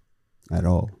jail At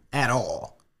all. at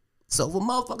all. So for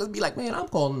motherfuckers be like, man, I'm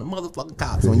calling the motherfucking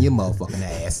cops on your motherfucking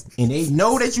ass, and they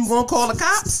know that you gonna call the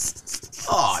cops.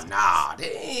 Oh nah,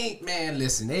 they ain't. Man,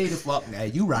 listen, they the fuck. Now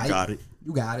you right. Got it.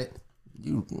 You got it.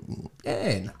 You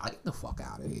yeah. Nah, get the fuck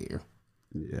out of here.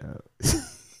 Yeah.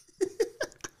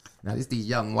 Now it's these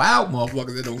young wild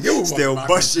motherfuckers that don't give a fuck Still about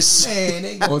bust this. your shit. Man,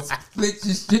 they gonna split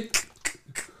your shit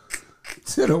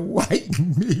to the white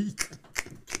meat.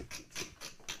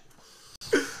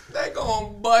 They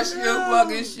gonna bust your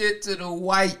fucking shit to the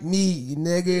white meat,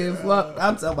 nigga. Fuck,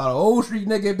 I'm talking about an old street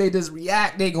nigga. If they just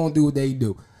react, they gonna do what they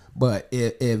do. But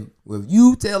if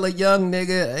you tell a young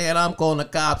nigga, and I'm calling the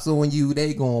cops on you,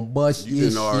 they gonna bust You your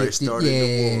done already shit. started the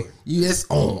Yeah, war. you just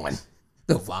on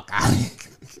the fuck out of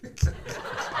here.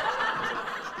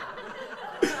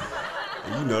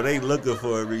 You know they looking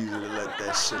for a reason to let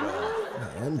that shit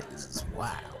off. Man, them niggas is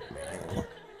wild, man.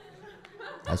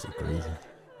 That's shit crazy.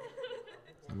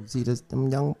 You see this? Them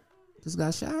young just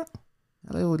got shot.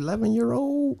 That little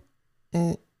 11-year-old,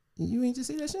 and you ain't just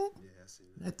see that shit. Yeah, I see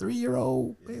that. That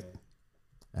 3-year-old. Yeah.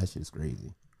 That shit's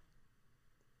crazy.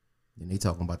 Then they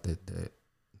talking about the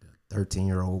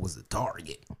 13-year-old was the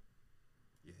target.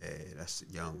 Yeah, that's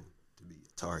young to be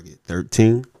a target.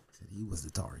 13. Said he was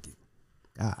the target.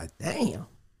 God damn.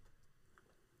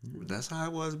 That's how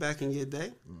it was back in your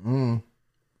day. Mm-hmm.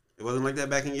 It wasn't like that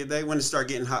back in your day. When it started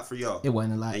getting hot for y'all? It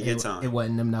wasn't a lot. In your time. It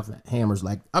wasn't enough hammers.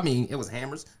 Like, I mean, it was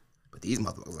hammers, but these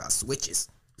motherfuckers got switches.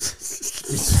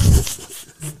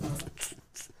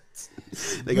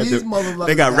 They got These motherfuckers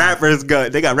they got got rappers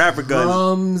gun. They got rapper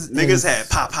guns. drums. Niggas and had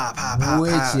pop, pop, pop, pop,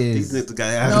 pop. switches. These niggas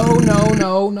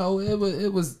got No.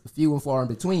 It was few and far in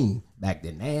between back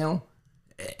then. Now,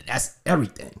 that's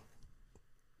everything.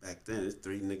 Back then, it's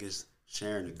 3 niggas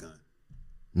sharing a gun.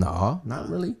 No, not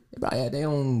really. They probably had their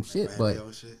own shit, Had but their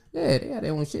own shit. yeah, they had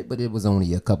their own shit. But it was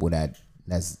only a couple that's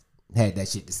had that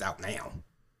shit that's out now.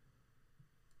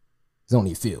 It's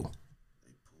only a few.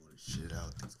 They pull the shit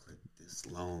out. This clip, this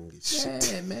It's long as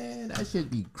shit. Yeah, man, that should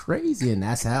be crazy. And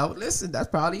that's how. Listen, that's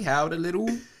probably how the little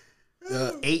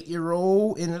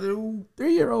 8-year-old and the little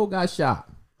 3-year-old got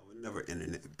shot. I would never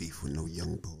internet beef with no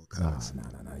young boy. Nah.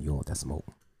 You don't want that smoke.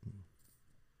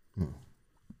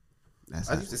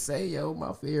 I used to say, yo,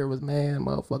 my fear was, man,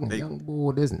 motherfucking young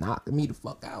boy just knocking me the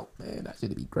fuck out, man. That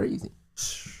should be crazy.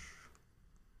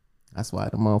 That's why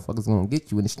the motherfuckers gonna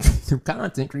get you in the street. Them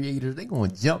content creators, they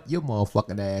gonna jump your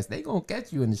motherfucking ass. They gonna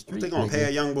catch you in the street. They gonna pay a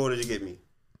young boy to get me.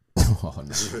 Oh, no,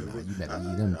 you better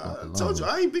leave them fuck alone. I told you,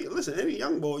 I ain't be. Listen, any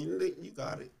young boy, you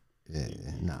got it. Yeah,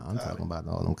 I'm talking about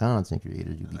all them content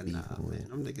creators you be beefing with. Man,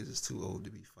 them niggas is too old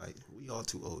to be fighting. We all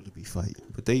too old to be fighting.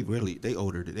 But they all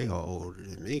older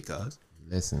than me, cuz.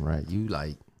 Listen, right, you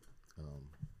like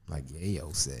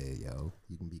Yayo said, yo,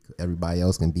 you can be, everybody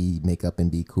else can make up and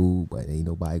be cool, but ain't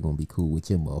nobody gonna be cool with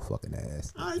your motherfucking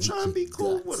ass. I ain't trying to be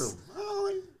cool with them.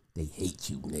 They hate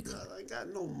you, nigga. I ain't got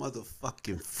no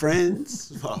motherfucking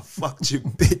friends. I fucked your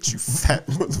bitch, you fat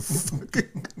motherfucker.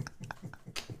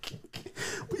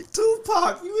 We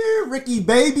Tupac, you hear Ricky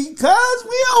Baby? Cuz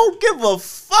we don't give a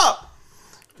fuck.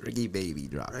 Ricky Baby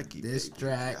dropped this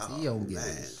track. He don't give a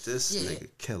shit. This nigga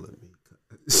killing me.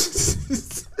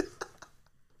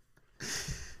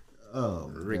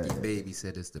 Ricky Baby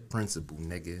said it's the principle,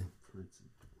 nigga.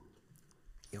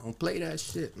 You don't play that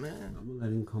shit, man. I'm gonna let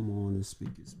him come on and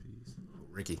speak his piece.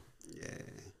 Ricky. Yeah.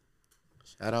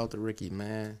 Shout out to Ricky,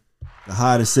 man. The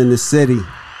hottest in the city.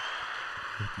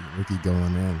 Ricky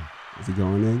going in. Is he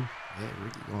going in? Yeah,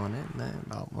 Ricky going in, man.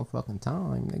 About motherfucking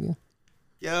time, nigga.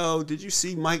 Yo, did you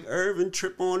see Mike Irvin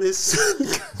trip on his son?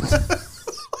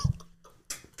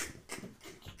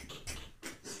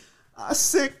 I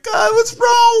said, God, what's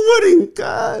wrong with him,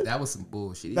 God? That was some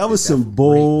bullshit. That was some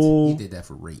bull. He did that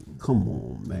for ratings. Come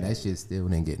on, man. That shit still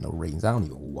didn't get no ratings. I don't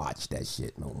even watch that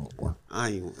shit no more. I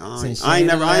ain't watched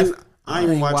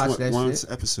watched one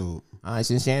episode.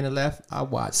 Since Shannon left, I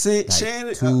watched.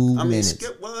 Shannon, 2 minutes.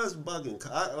 Skip was bugging.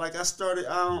 I started.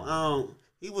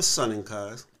 He was sunning,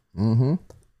 cuz. Mm-hmm.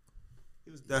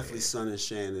 He was definitely sunning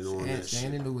Shannon on that shit.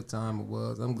 Shannon knew what time it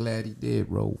was. I'm glad he did,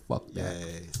 bro. Fuck that.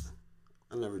 Yeah.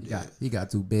 I never did. He got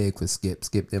too big for Skip.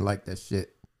 Skip didn't like that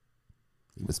shit.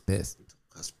 He was pissed.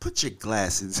 Cuz put your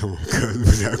glasses on,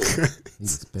 cuz. He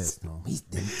was pissed. No,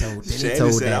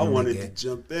 Shannon said I wanted to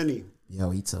jump in him. Yo,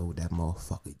 he told that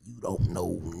motherfucker, you don't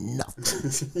know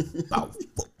nothing about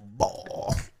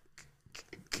football.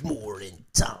 More than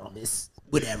Thomas,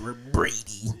 whatever,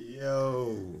 Brady.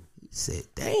 Yo. He said,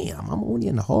 damn, I'm only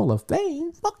in the Hall of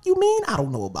Fame. Fuck you mean? I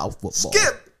don't know about football.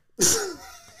 Skip!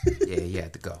 Yeah, he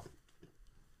had to go.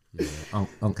 Yeah,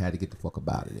 Unc had to get the fuck up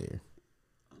out of there.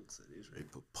 Unc said he's ready to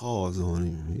put paws on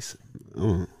him. He said,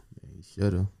 Yeah, he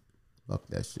should have. Fuck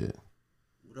that shit.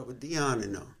 What up with Deion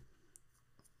and them?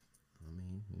 I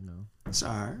mean, you know. It's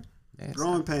all right. Yeah,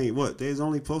 Growing pain. What? They was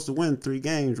only supposed to win 3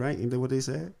 games, right? Ain't that what they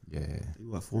said? Yeah. They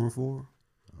what, 4-4?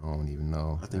 I don't even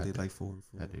know. I think they like 4-4.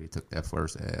 After they took that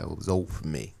first L, it was over for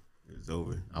me. It was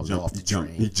over. I was off the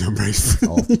train. He jumped right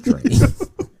off the train.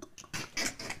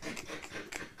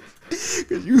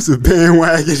 Cause you was a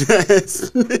bandwagon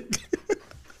ass nigga.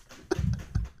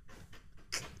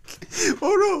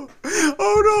 Hold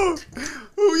on.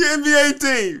 Who your NBA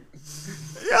team?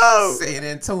 Yo. San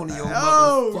Antonio,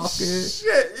 motherfucker.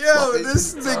 Shit, yo, Fuck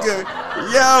this nigga.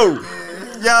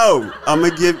 Yo. I'ma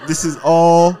this is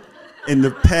all in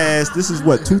the past. This is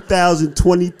what,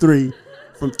 2023.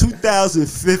 From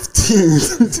 2015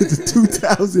 to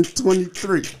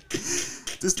 2023.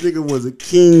 This nigga was a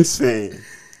Kings fan.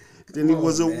 Then he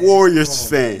was a Warriors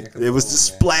fan. It was the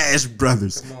Splash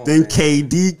Brothers. Then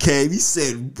KD came. He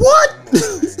said, what?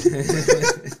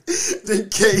 Then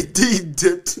KD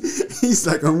dipped. He's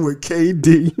like, I'm with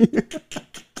KD.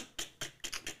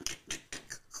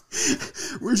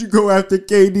 Where'd you go after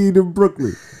KD to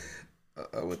Brooklyn?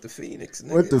 With the Phoenix,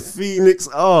 nigga. With the Phoenix?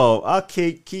 Oh, I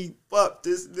can't keep up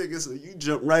this nigga, so you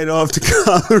jump right off to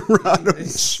Colorado.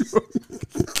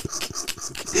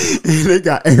 And they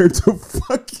got air to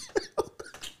fuck you.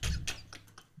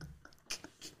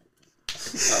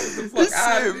 He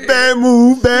said, bad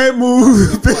move.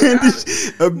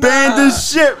 Abandon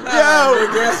ship, yo.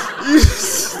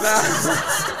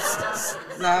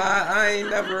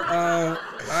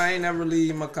 I ain't never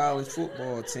leave my college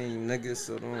football team, nigga.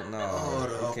 So don't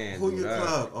you can't who do your that.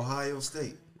 club? Ohio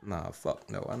State. Nah, fuck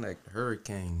no. I like the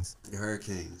Hurricanes. The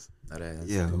Hurricanes. That ass.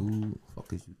 Yeah. Dude,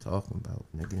 fuck is you talking about,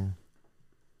 nigga?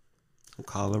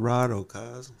 Colorado,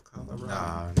 cuz.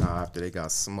 Nah. After they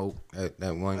got smoked at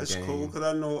that one That's game. That's cool, cause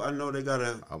I know they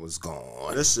gotta. I was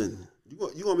gone. Listen,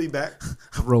 you gonna be back.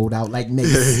 I rolled out like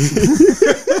Mace.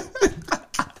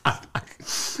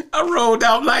 I rolled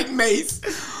out like Mace.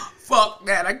 Fuck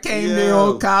that. I came there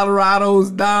Yo. on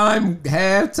Colorado's dime,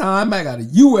 halftime. I got a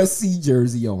USC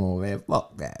jersey on, man.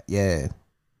 Fuck that. Yeah.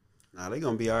 Nah, they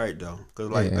gonna be all right though, cause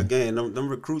like again, them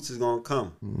recruits is gonna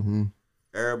come. Mm-hmm.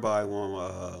 Everybody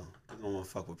gonna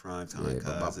fuck with prime time,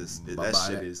 cause that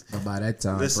shit is. But by that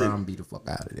time, Listen. Prime be the fuck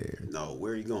out of there. No,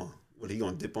 where are you going? What are you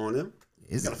gonna dip on them?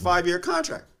 It's Got a 5-year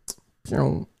contract.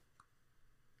 Pew,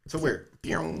 So where?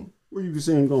 pew. Where you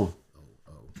seeing going?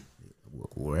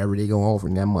 Wherever they gonna offer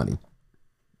him that money,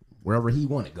 wherever he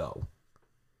want to go.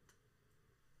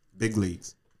 Big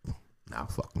leagues. Nah,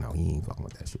 fuck no, he ain't fucking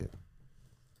with that shit.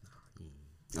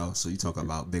 Oh, so you talking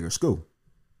about bigger school?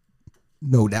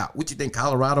 No doubt. What you think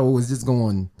Colorado is just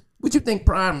going? What you think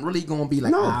Prime really gonna be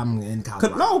like? No. I'm in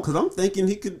Colorado. Cause I'm thinking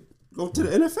he could go to the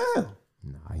NFL.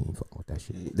 Nah, he ain't fucking with that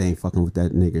shit. They ain't fucking with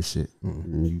that nigga shit.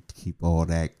 And you keep all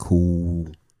that cool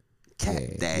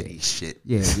cat daddy shit.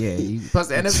 Yeah. Plus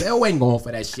the NFL ain't going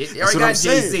for that shit. They already That's got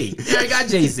what I'm Jay-Z. They already got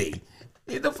Jay-Z.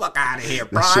 Get the fuck out of here,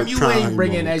 Prime. shit You Prime ain't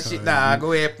bringing on, that shit. Nah,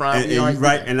 go ahead, Prime. And You you already-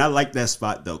 right, and I like that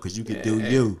spot though, cause you can do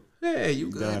you. Yeah, you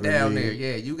good got it, down man. there.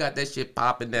 Yeah, you got that shit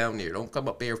popping down there. Don't come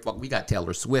up here. Fuck, we got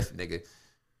Taylor Swift, nigga.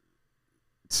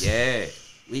 Yeah,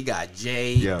 we got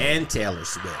Jay Yo. and Taylor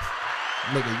Swift.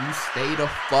 Nigga, you stay the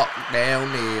fuck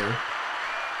down there.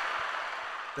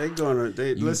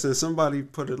 Listen, somebody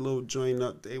put a little joint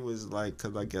up. They was like,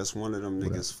 cause I guess one of them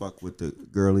niggas fuck with the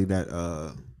girlie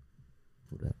that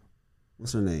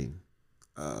what's her name?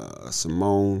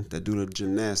 Simone, that do the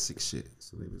gymnastics shit.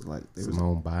 So they was like,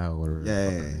 Simone Biles or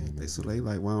so they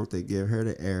like, why don't they give her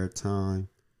the airtime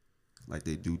like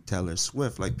they do Taylor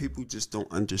Swift? Like people just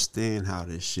don't understand how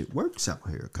this shit works out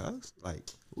here, cuz like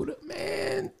who the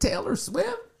man Taylor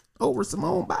Swift over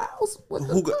Simone Biles? What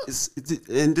the who fuck?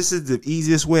 and this is the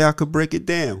easiest way I could break it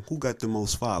down. Who got the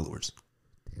most followers?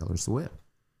 Taylor Swift.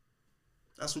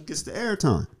 That's who gets the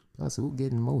airtime. Plus, who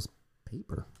getting the most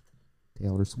paper?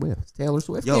 Taylor Swift. Taylor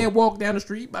Swift Yo. can't walk down the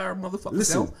street by her motherfucking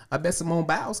Listen. self. I bet Simone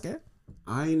Biles can.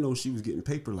 I ain't know she was getting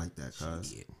paper like that,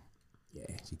 cuz. Yeah,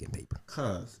 she getting paper.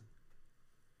 Cuz.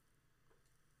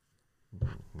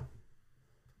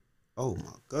 Oh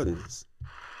my goodness.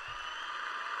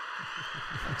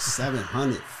 Like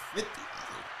 750.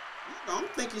 I'm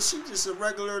thinking she just a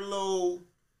regular little.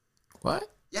 What?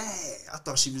 Yeah, I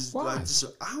thought she was Why? like just.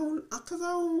 I ain't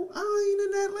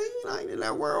in that league. I ain't in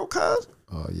that world, cuz.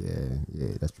 Oh yeah,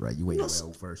 that's right. You ain't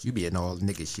well first. You be in all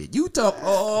nigga shit. You talk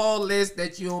all this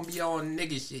that you don't be on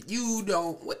nigga shit. You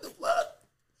don't. What the fuck?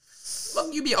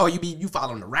 Fuck you be. Oh, you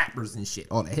following the rappers and shit.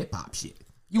 All the hip hop shit.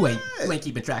 You ain't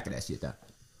keeping track of that shit though.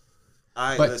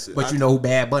 But you know who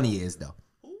Bad Bunny is though.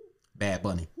 Who? Bad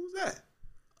Bunny. Who's that?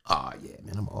 Oh yeah,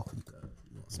 man. I'm off you.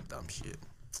 You want some dumb shit?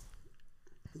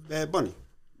 Who's Bad Bunny?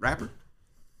 Rapper.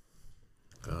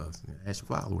 Ask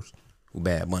your followers who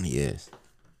Bad Bunny is.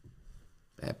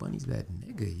 Bad Bunny's that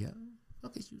nigga, yo.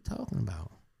 What is you talking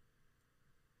about?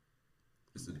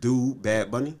 It's a dude, Bad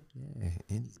Bunny. Yeah,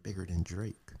 and he's bigger than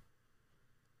Drake.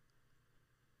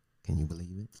 Can you believe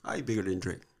it? How he bigger than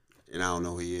Drake? And I don't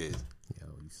know who he is. Yo,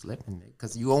 you slipping, nigga.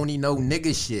 Cause you only know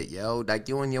nigga shit, yo. Like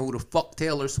you don't know who the fuck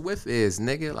Taylor Swift is,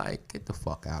 nigga. Like, get the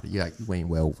fuck out of here. Like, you ain't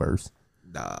well versed.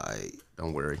 Nah,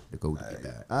 Don't worry. The go to get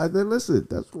that. I then listen.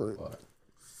 That's what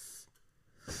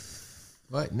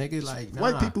What, nigga? Like, nah.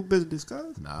 white people business,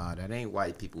 cuz. Nah, that ain't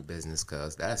white people business,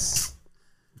 cuz that's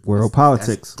World that's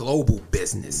politics. global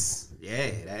business.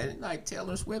 Yeah, that ain't like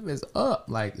Taylor Swift is up.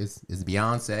 Like it's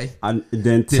Beyonce. Then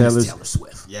Then it's Taylor. Taylor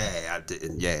Swift. Yeah, I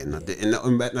didn't. Yeah, and I didn't.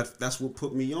 And that's what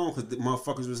put me on because the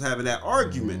motherfuckers was having that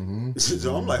argument.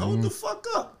 So I'm like, hold the fuck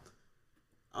up.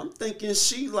 I'm thinking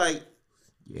she like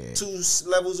Yeah. 2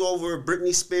 levels over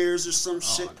Britney Spears or some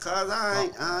shit. Cause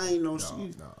I ain't know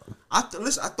she. I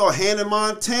thought Hannah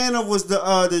Montana was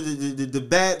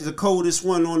the coldest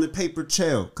one on the paper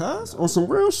trail. Cause on some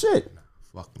real shit.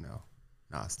 Fuck no.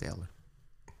 Nah, it's Taylor.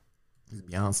 It's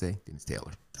Beyonce, then it's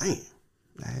Taylor. Damn.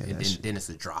 And then it's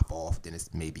a drop off, then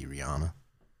it's maybe Rihanna.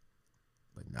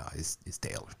 But nah, it's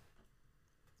Taylor.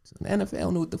 So the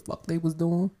NFL knew what the fuck they was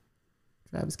doing.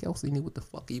 Travis Kelce knew what the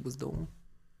fuck he was doing.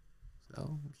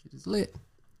 So shit is lit.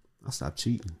 I stopped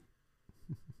cheating.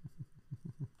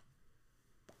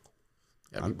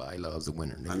 Everybody loves a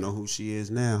winner, nigga. I know who she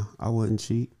is now. I wouldn't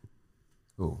cheat.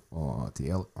 Who? On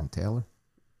Taylor?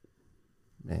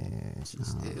 Man, she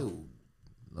still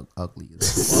look ugly as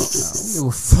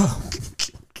fuck. I don't give a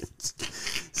fuck.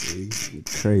 See, you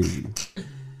crazy.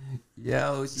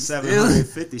 Yo, she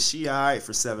 750. She all right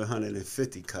for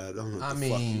 750. Cuz I don't know what the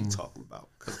fuck you talking about.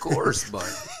 Of course, but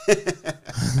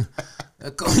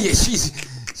yeah, she's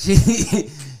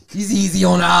easy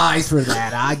on the eyes for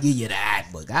that. I give you that.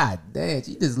 but god damn,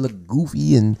 she just look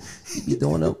goofy and she be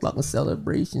doing them fucking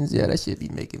celebrations. Yeah, that shit be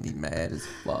making me mad as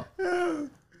fuck.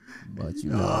 But you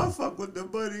know, I fuck with the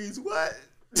buddies. What?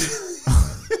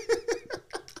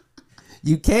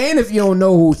 you can if you don't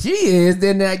know who she is.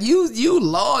 Then like you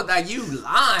lost, like you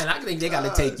lying. I think they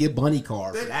gotta take your bunny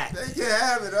card for that. They can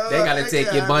have it. They gotta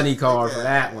take your bunny card for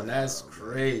that one. That's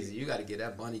crazy. You gotta get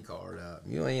that bunny card up.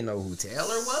 You ain't know who Taylor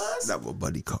was. That was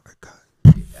buddy card.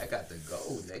 I got to go,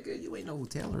 nigga. You ain't know who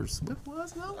Taylor Swift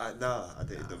was, no? Nah, I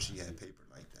didn't know she had paper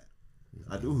like that.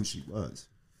 I knew who she was.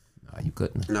 Nah, you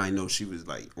couldn't. Nah, I know she was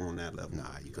like on that level.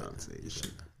 Nah, you couldn't say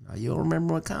shit. Nah, you don't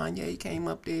remember when Kanye came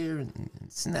up there and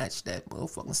snatched that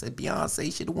motherfucker, said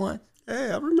Beyonce should have won?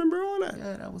 Hey, I remember all that.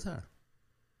 Yeah, that was her.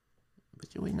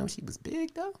 But you ain't know she was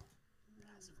big, though?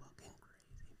 That's fucking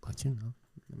crazy. But you know,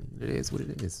 I mean, it is what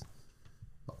it is.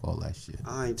 Fuck all that shit.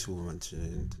 I ain't too much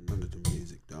into none of the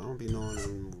music, though. I don't be knowing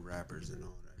them rappers and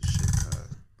all that shit.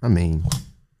 I mean,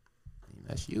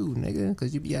 that's you, nigga,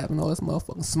 because you be having all this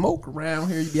motherfucking smoke around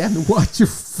here. You be having to watch your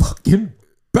fucking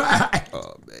back.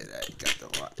 Oh, man, I ain't got to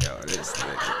watch all this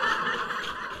nigga.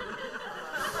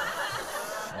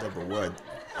 Number one,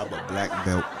 I'm a black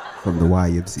belt from the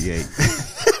YMCA.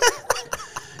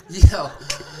 Yo,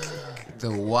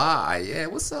 the Y. Yeah,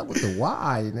 what's up with the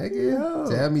Y, nigga? Yo.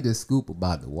 Tell me the scoop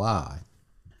about the Y.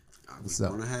 What's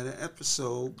up? We're gonna have an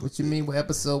episode. What you mean with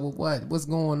episode with what? What's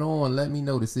going on? Let me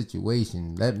know the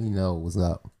situation. Let me know what's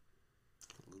up.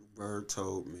 Little Bird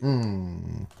told me.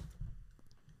 Mm.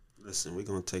 Listen, we're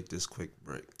gonna take this quick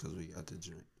break because we got to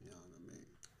drink. You know what I mean?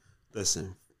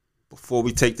 Listen, before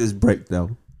we take this break though,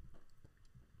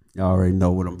 y'all already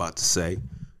know what I'm about to say.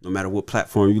 No matter what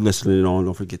platform you're listening on,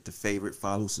 don't forget to favorite,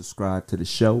 follow, subscribe to the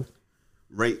show,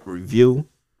 rate, review.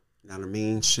 You know what I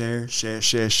mean? Share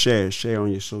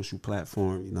on your social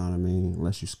platform. You know what I mean?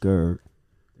 Unless you're scared.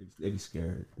 They be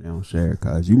scared. They don't share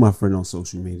because you my friend on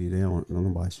social media. They don't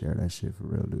nobody share that shit for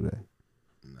real, do they?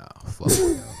 Nah, fuck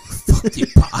you. Fuck your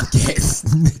podcast,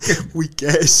 nigga. Weak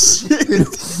ass shit.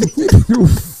 You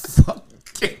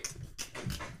fucking.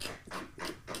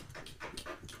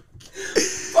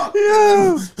 Fuck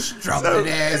you. Struggling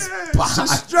ass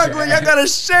podcast. Struggling. I gotta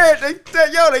share it.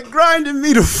 They grinding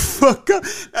me the fuck up.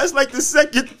 That's like the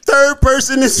second, third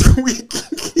person this week.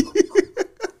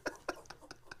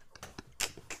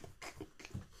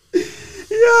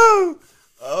 Yo.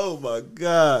 Oh my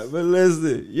God. But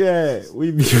listen, yeah,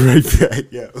 we be right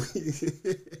back, yo.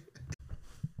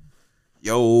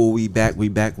 Yo, we back.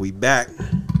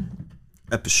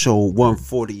 Episode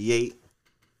 148.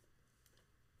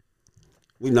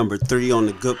 We number 3 on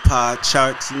the Good Pod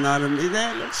charts, you know what I mean?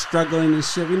 That struggling and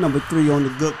shit. We number 3 on the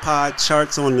Good Pod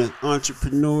charts on the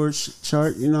entrepreneurs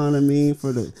chart, you know what I mean?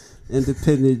 For the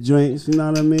independent joints, you know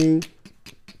what I mean?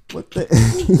 What the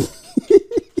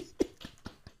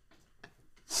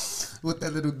What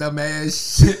that little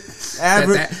dumbass shit?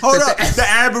 Hold up. The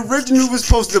Aboriginal was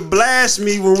supposed to blast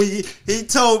me when he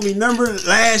told me, remember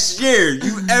last year,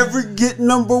 you ever get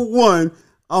number 1,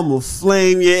 I'ma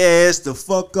flame your ass the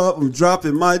fuck up. I'm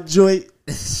dropping my joint.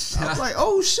 I was like,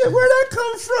 oh shit, where'd that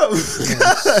come from?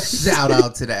 Shout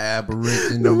out to the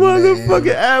Aboriginal. The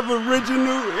motherfucking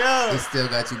Aboriginal. Yo. He still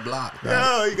got you blocked,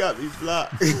 right? Yo, he got me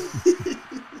blocked.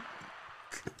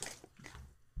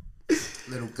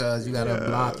 Little cuz, you gotta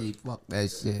block you. Fuck that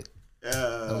shit.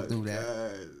 Don't do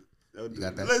that. Don't You do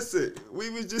got that. Listen, we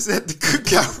was just at the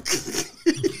cookout.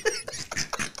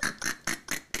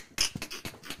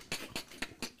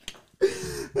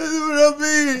 That's what I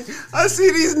mean. I see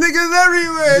these niggas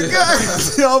everywhere.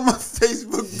 God, all my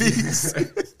Facebook beats.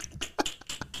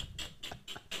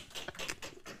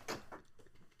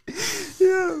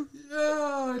 Yo,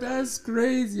 that's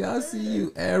crazy. I see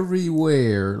you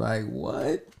everywhere. Like,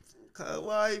 what?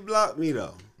 Why he blocked me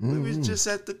though? We was just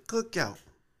at the cookout.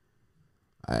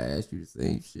 I asked you the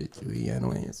same shit. You had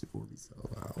no answer for me, so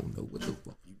I don't know what the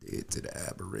fuck you did to the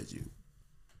Aboriginal.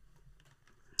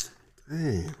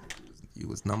 Damn. You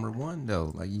was number 1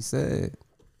 though, like you said.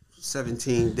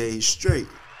 17 days straight.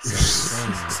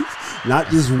 Not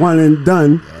just one and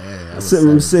done. Yeah,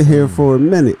 I'm sit here for a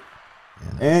minute.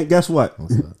 And guess what?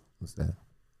 What's that?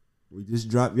 We just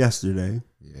dropped yesterday.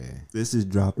 Yeah. This is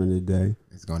dropping today.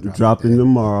 It's gonna I'm drop dropping today.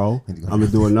 tomorrow. I'm gonna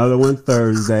do another one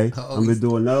Thursday. Oh, I'm gonna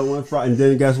do another one Friday. And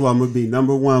then guess what? I'm gonna be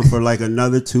number 1 for like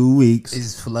another 2 weeks.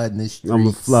 It's flooding the streets. I'm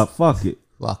gonna fuck it.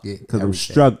 Fuck it. Cause I'm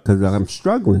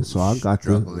struggling. So I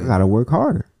gotta work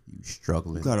harder. You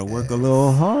struggling. Gotta work a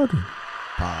little harder.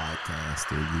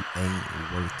 Podcaster, you ain't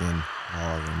working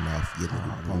hard enough. Your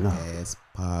little punk ass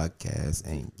podcast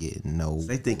ain't getting no.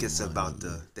 They think it's money. about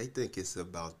the. They think it's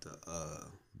about the.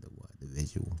 The what? The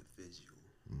visual. Visual.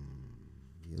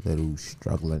 Your little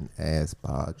struggling ass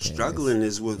podcast. Struggling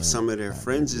is what some of their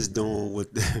friends is doing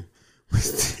with them.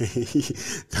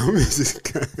 Them is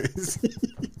guys.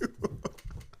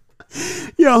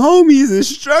 Your homies is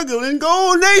struggling. Go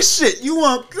on they shit. You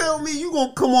want to tell me you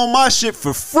gonna come on my shit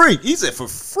for free? He said for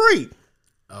free.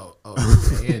 Oh, they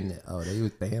was paying it. Oh, they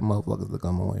was paying motherfuckers to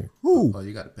come on here. Who? Oh,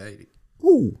 you gotta pay it.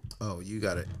 Who? Oh, you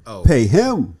gotta. Oh, Pay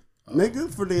him, nigga,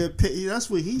 for their pay. That's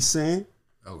what he's saying.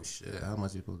 oh shit. How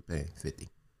much you supposed to pay? 50.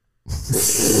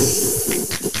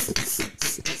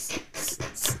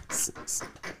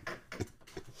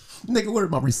 Nigga, where's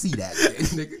my receipt at?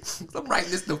 Nigga, I'm writing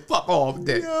this the fuck off.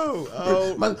 There.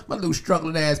 Yo, My little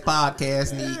struggling ass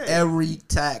podcast need every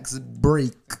tax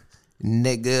break,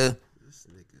 nigga.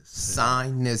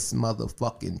 Sign this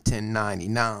motherfucking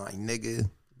 1099, nigga.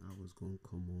 I was gonna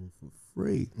come on for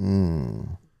free.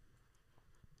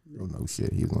 Oh no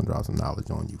shit, he was gonna drop some knowledge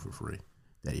on you for free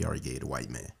that he already gave the white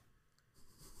man.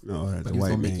 No, that's But a he was white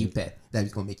gonna man. make you pay. That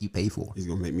was gonna make you pay for. He's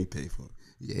gonna make me pay for it.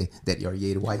 Yeah, that he already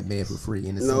gave the white man for free.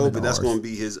 In the No, but that's seminars. gonna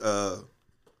be his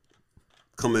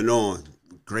coming on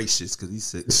gracious because he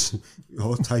said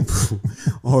all type of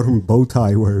all them bow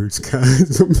tie words,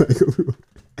 guys. I'm like,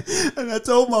 and I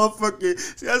told motherfucker,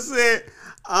 see, I said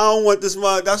I don't want this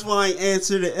mother. That's why I ain't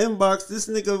answer the inbox. This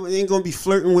nigga ain't gonna be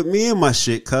flirting with me and my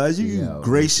shit, cuz you Yo,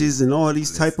 gracious and all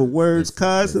these type of words,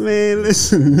 cuz man,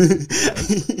 listen.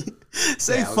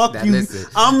 Say Yeah, fuck now you. listen.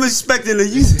 I'm expecting a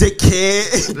you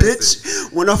dickhead,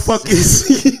 bitch. When I fucking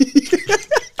see.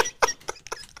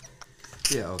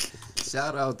 Yo,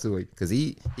 shout out to him because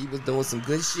he was doing some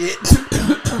good shit.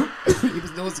 He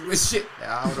was doing some good shit.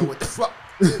 I don't know what the fuck.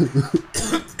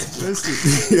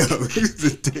 Listen, yo, he's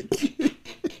a dick.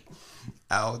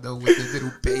 I don't know what this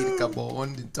little pay to come on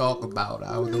and talk about.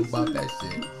 I don't know about that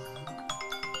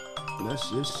shit.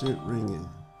 That's your shit ringing.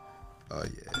 Oh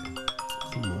yeah,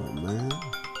 Come on, man.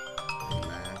 hey,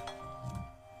 man.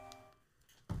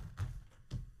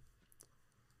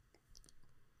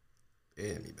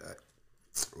 Yeah, me back.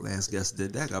 Last guest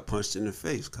did that. Got punched in the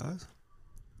face, cuz.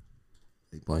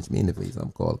 They punched me in the face.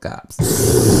 I'm called cops.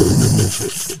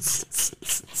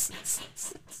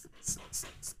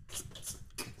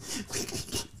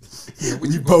 Yeah,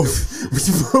 We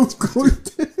both going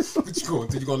down. What you going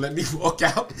to do? You gonna let me walk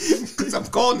out? Because I'm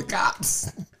calling the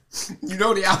cops. You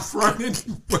know they out front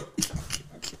anyway.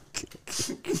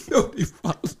 You know they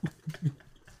follow me.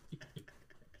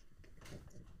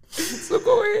 So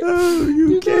go ahead. Oh,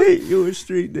 you can't. You a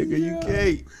street nigga. You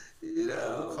can't. You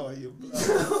know, Call you.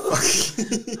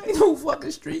 ain't no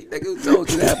fucking street nigga who told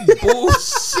you that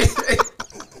bullshit.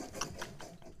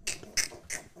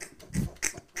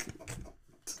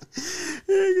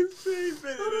 Niggas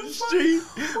been in the street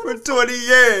for 20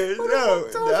 years. No,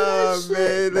 nah,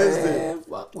 man. Listen. Man,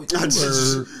 fuck with you. I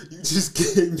just, you just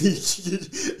gave me.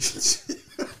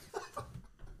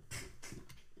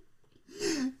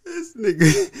 This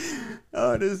nigga.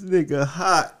 Oh, this nigga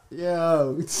hot.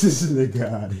 Yo, this nigga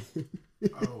hot.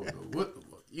 I don't know what the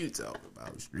fuck you talking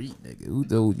about, street nigga. Who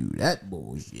told you that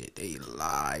bullshit? They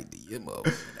lied to your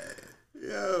mother.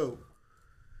 Yo.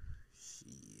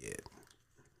 Shit.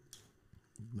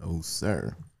 No,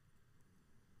 sir.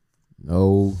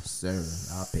 No, sir.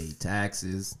 I pay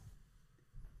taxes.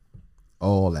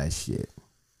 All that shit.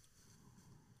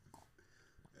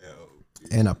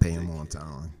 And I pay him on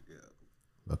time.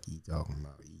 Fuck you talking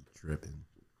about? He tripping.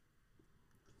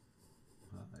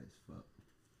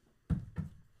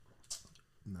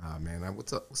 Nah, man.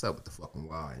 What's up? What's up with the fucking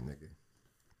Y, nigga?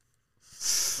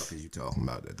 Fuck is you talking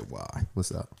about at the Y?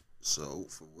 What's up? So,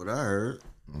 for what I heard,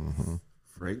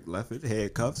 Frank left with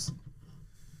handcuffs.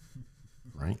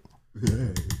 Right?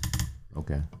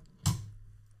 Okay.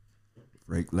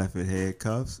 Frank left with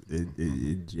handcuffs.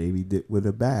 And Jamie did with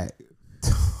a bag.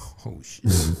 Oh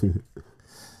shit.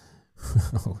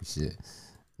 Oh shit.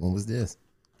 When was this?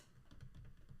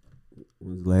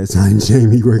 When was the last time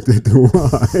Jamie worked at the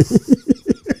Y?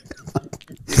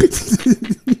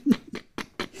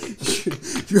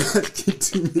 You're asking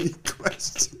too many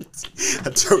questions. I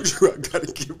told you I gotta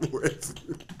get more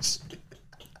information.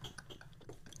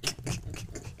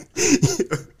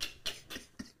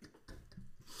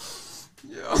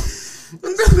 Yo.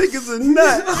 This nigga's a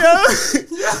nut, yo.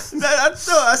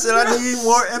 I said I need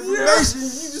more information. You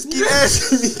just keep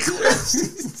asking me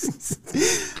questions.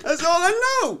 That's all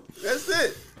I know. That's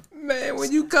it. Man,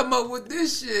 when you come up with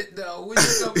this shit though, you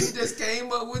just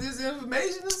came up with this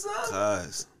information or something?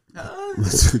 Cuz, Huh? I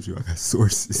told you I got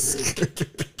sources.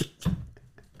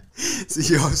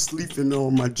 See, y'all sleeping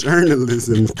on my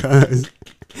journalism, cuz.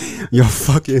 Y'all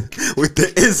fucking with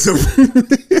the ism.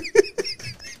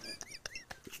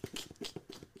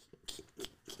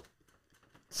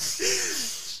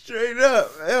 Straight up.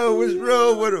 Yo, what's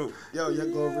wrong with him? Yo,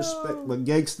 y'all gonna respect my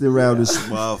gangster around this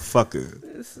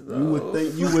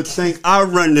motherfucker. You would think I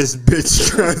run this bitch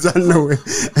because I know it.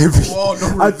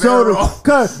 I told him,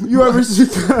 cuz you ever see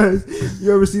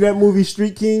that movie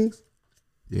Street Kings?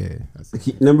 Yeah.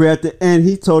 Remember at the end,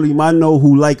 he told him, I know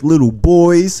who like little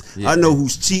boys. Yeah. I know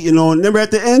who's cheating on. Remember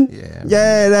at the end? Yeah.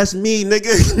 Yeah, that's me,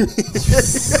 nigga.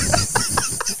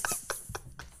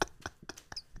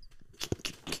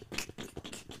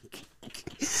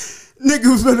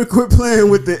 Niggas better quit playing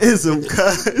with the ism,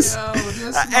 cuz.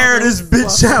 I air this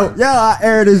bitch out. Yo, I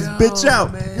air this bitch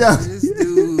out. Man, Yo. this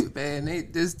dude, man,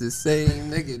 this the same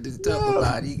nigga that talk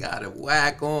about he got a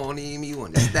whack on him, he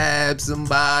want to stab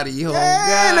somebody. Oh,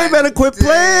 Yeah, God they better quit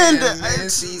playing. damn, man.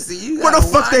 See, Where the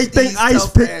fuck they think Ice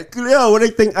Pick? Yo, where they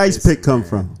think Ice Pick come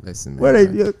from? Listen, man. Where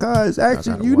they, guys?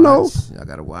 Actually, you know. I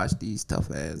gotta watch these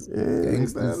tough ass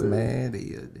gangsters, man.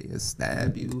 They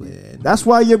stab you, and That's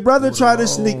why your brother tried to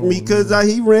sneak me because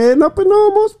he ran up and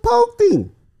almost poked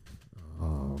him.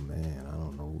 oh man, I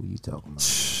don't know who you talking about.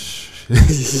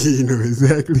 You know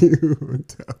exactly who I'm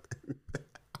talking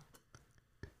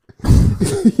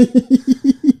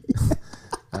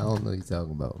I don't know who you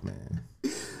talking about, man.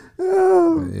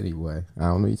 But anyway, I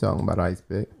don't know who you talking about, Ice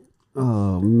Pick.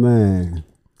 Oh, man.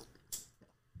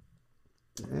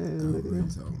 I don't know what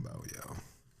you talking about, yo.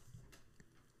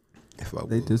 If I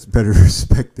They would- just better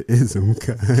respect the ism,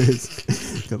 guys.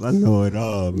 Because I know it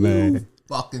all, man.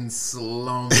 fucking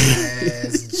slum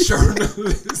ass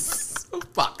journalist.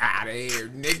 Fuck out of here,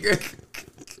 nigga.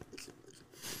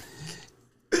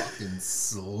 Fucking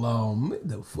slum. Get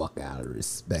the fuck out of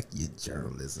respect your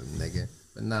journalism, nigga.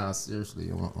 But nah, seriously,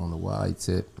 on the Y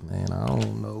tip, man, I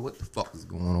don't know what the fuck is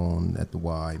going on at the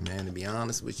Y, man. To be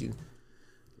honest with you,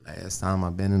 last time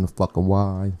I've been in the fucking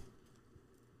Y,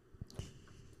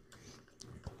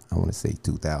 I want to say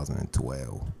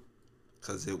 2012.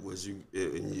 Because it was you,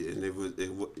 and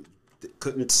it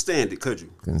couldn't stand it, could you?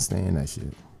 Couldn't stand that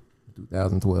shit.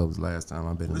 2012 was the last time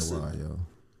I've been in the Y, yo.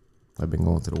 I've been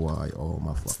going to the Y all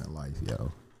my fucking life,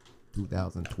 yo.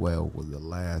 2012 was the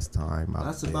last time I've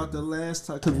That's been. about the last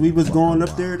time, because we was going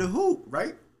up there to hoop,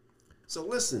 right? So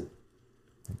listen,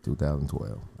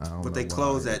 2012. I don't but know they why.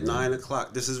 closed at 9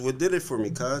 o'clock. This is what did it for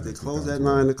me, cuz. They closed at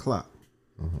 9 o'clock.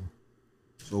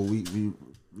 So we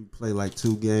play like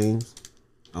 2 games.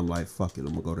 I'm like, fuck it, I'm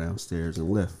going to go downstairs and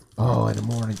lift. Oh, in the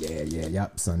morning,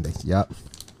 yep, Sunday, yep.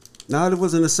 No, it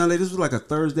wasn't a Sunday. This was like a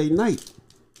Thursday night.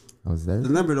 I was there.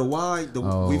 Remember the Y?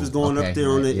 We was going up there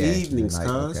on the evenings,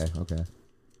 cuz. Okay.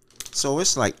 So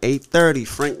it's like 8:30.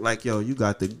 Frank like, yo, you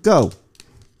got to go.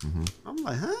 I'm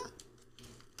like, huh?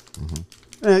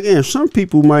 And again, some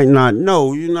people might not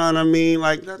know. You know what I mean?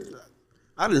 Like,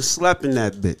 I done slept in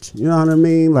that bitch. You know what I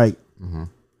mean? Like,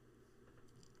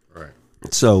 Right.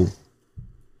 so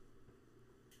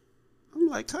I'm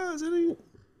like, cuz, it ain't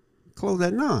closed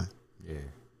at 9. Yeah.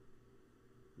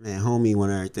 Man, homie,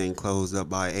 when everything closed up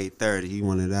by 8:30, he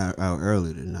wanted out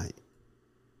early tonight.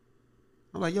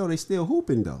 I'm like, yo, they still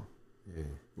hooping though. Yeah.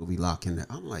 We'll be locking that.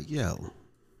 I'm like, yo.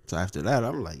 So after that,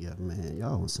 I'm like, yeah, man,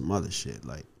 y'all on some other shit.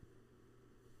 Like,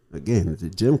 again, the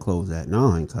gym closed at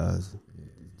 9 because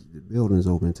the building's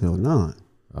open till 9.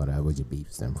 Oh, that was your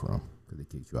beef stem from? Because they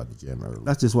kicked you out the gym early.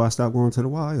 That's just why I stopped going to the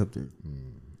Y up there.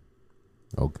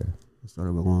 Okay. I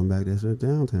started going back there to the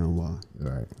downtown Y.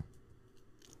 Right.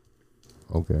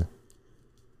 Okay.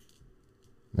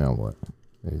 Now what?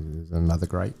 Is another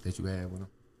gripe that you had with him?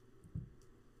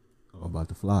 Oh, about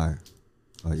the flyer.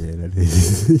 Oh, yeah, that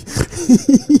is.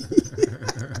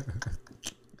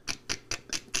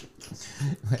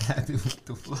 What happened with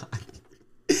the fly?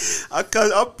 I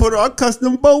cussed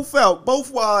them both out.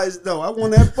 Both Ys, though. I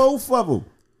want to have both of them.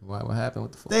 What happened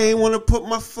with the fly? They ain't want to put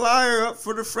my flyer up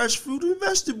for the fresh fruit and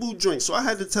vegetable drink. So I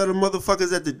had to tell the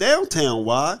motherfuckers at the downtown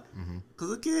why.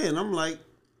 Because again, I'm like,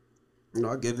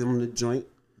 I gave them the joint.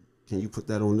 Can you put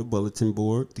that on the bulletin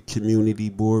board, the community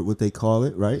board, what they call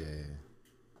it, right? Yeah.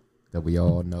 That we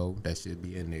all know that should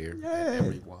be in there. Yeah.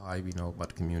 Every why we know about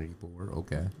the community board.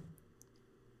 Okay.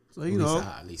 So, you know,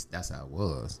 At least that's how it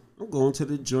was. I'm going to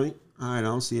the joint. All right, I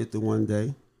don't see it the one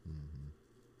day.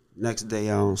 Next day,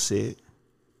 I don't see it.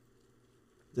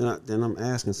 Then I'm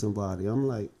asking somebody. I'm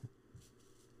like,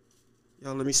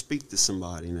 yo, let me speak to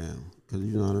somebody now. Because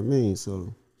you know what I mean?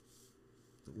 So,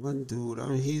 the one dude,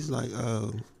 he's like,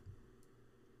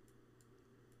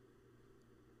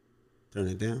 turn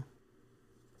it down.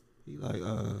 He like,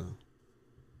 I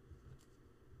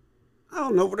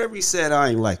don't know. Whatever he said, I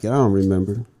ain't like it. I don't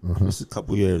remember. This was a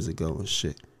couple years ago and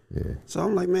shit. Yeah. So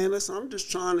I'm like, man, listen, I'm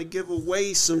just trying to give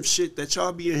away some shit that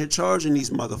y'all be in here charging these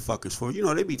motherfuckers for. You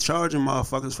know, they be charging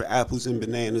motherfuckers for apples and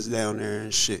bananas down there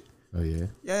and shit. Oh yeah.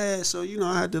 Yeah, so you know,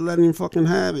 I had to let him fucking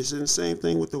have it. And the same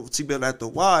thing with the T-Bill at the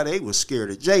Y, they was scared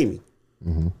of Jamie.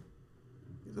 Mm-hmm.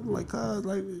 I'm like,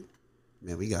 like,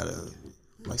 man, we gotta,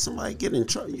 like, somebody get in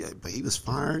trouble. Yeah, but he was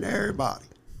firing everybody.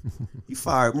 He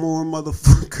fired more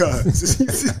motherfuckers.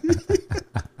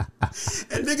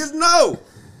 And niggas know.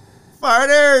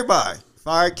 Fired everybody.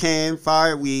 Fired Cam,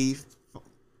 fired Weave.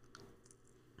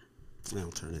 Now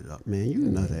turn it up, man. You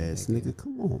nut ass nigga.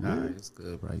 Come on, man. Alright, it's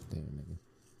good right there, nigga.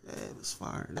 Yeah, it was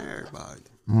firing everybody.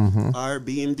 Mm-hmm. Fired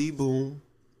BMD Boom.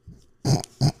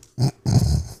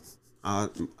 I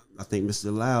think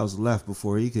Mr. Lyles left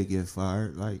before he could get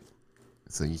fired. Like,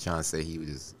 So you trying to say he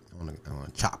was on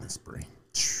a chopping spree?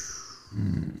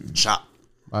 chop.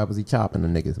 Why was he chopping the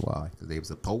niggas? Why? Because they was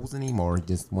opposing him, or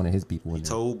just one of his people? He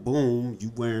told Boom, you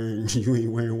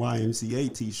ain't wearing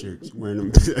YMCA t-shirts. You wearing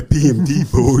them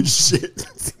BMD bullshit.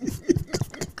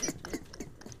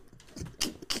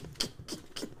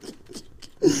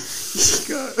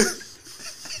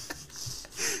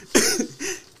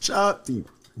 Chopped him.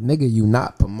 Nigga, you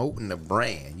not promoting the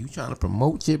brand. You trying to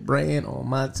promote your brand on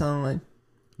my time?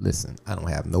 Listen, I don't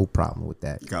have no problem with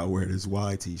that. Gotta wear this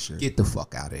Y t-shirt. Get the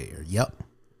fuck out of here. Yep.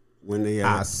 When they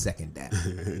I second that.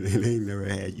 they ain't never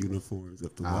had uniforms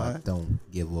up the I Y. don't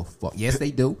give a fuck. Yes,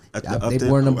 they do. Up They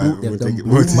there- wearing them when blue, they- them when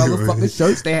blue they- motherfucking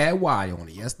shirts. They had Y on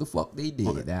it. Yes, the fuck they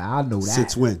did. Now, I know that.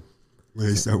 Since when? When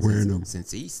they start wearing them?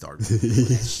 Since he started doing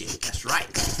that shit. That's right.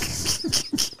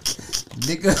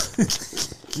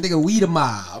 Nigga, we the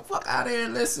mob. Fuck out of here.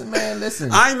 Listen, man.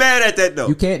 Listen. I ain't mad at that though.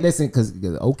 You can't listen because I'm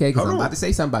Hold about on. to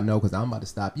say something about no because I'm about to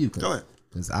stop you. Go ahead.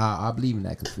 Because I believe in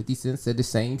that because 50 Cent said the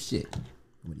same shit.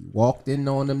 When he walked in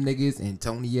on them niggas and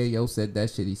Tony Yayo said that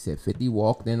shit, he said 50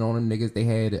 walked in on them niggas. They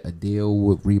had a deal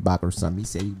with Reebok or something. He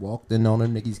said he walked in on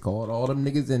them niggas, called all them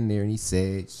niggas in there and he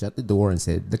said, shut the door and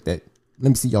said, let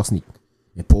me see y'all sneak.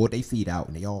 And pulled their feet out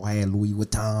and they all had Louis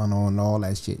Vuitton on and all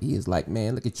that shit. He is like,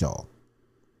 man, look at y'all.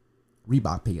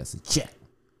 Reebok pay us a check.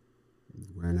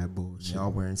 Wearing that bullshit.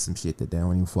 Y'all wearing some shit that they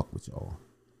don't even fuck with y'all.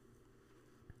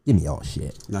 Give me y'all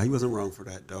shit. No, he wasn't wrong for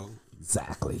that though.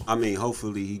 Exactly. I mean,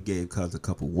 hopefully he gave Cuz a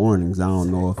couple warnings. I don't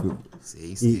know if it.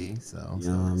 See. So, You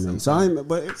know what I mean? So I ain't,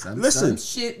 but listen, some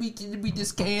shit we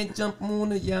just can't jump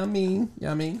on it. You know what I mean? You know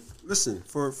what I mean? listen.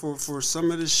 For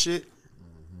some of this shit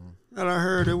that I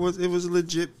heard, it was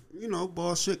legit. You know,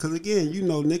 bullshit. Because again, you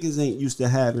know, niggas ain't used to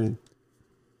having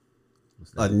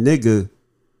a nigga,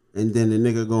 and then the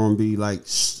nigga gonna be like,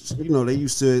 you know, they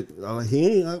used to.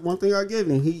 He ain't one thing I give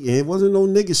him. It wasn't no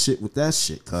nigga shit with that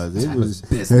shit. Cause it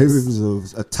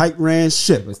was a tight ran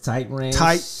ship. It was tight range.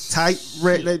 Tight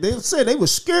ran. They said they were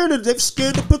scared. They were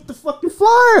scared to put the fucking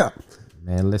flyer up.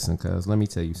 Man, listen, cuz let me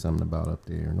tell you something about up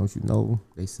there. Don't you know?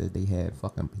 They said he had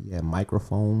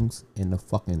microphones in the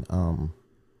fucking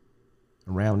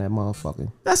around that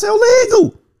motherfucker. That's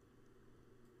illegal.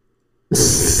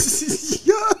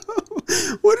 Yo,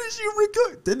 what did you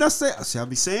record? Didn't I say? See, I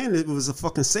be saying it was a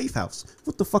fucking safe house.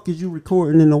 What the fuck is you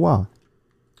recording in the wild?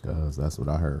 Cuz that's what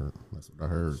I heard.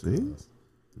 See?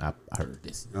 I heard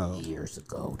this years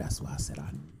ago. That's why I said I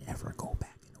never go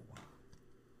back in the wild.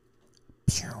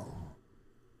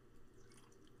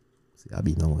 See, I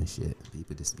be knowing shit.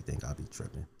 People just be think I be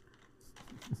tripping.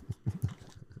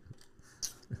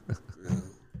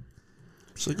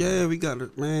 So yeah, we got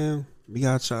it, man. We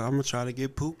got try. I'm gonna try to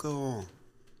get Puka on.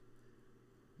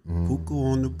 Puka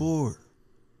on the board.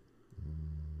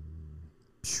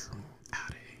 Out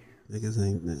of here. Niggas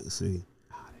ain't see.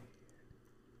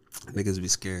 Niggas be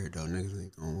scared though. Niggas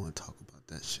ain't gonna want to talk about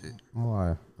that shit.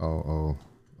 Why? Oh,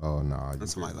 nah.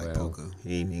 That's somebody like Puka.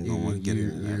 He ain't even gonna want to get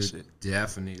into that shit.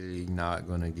 Definitely not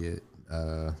gonna get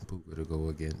Puka to go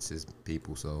against his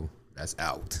people, so that's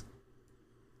out.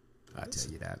 I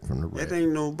tell you that from the rip. It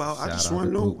ain't no about. I Shout just out want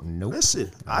to to know. Putin. Nope.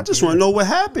 Listen, I I don't just care. want to know what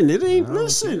happened. It ain't. I don't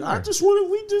Listen, care. I just want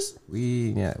to. We just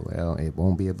Well, it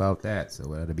won't be about that,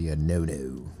 so it'll be a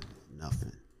no-no.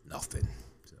 nothing.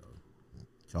 So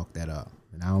chalk that up.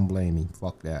 And I don't blame him.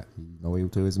 Fuck that. He's loyal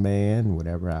to his man,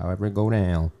 whatever, however it go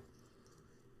down.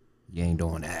 You ain't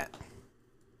doing that.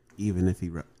 Even if he.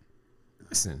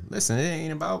 Listen, it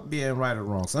ain't about being right or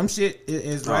wrong. Some shit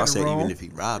is No, right I or said wrong. even if he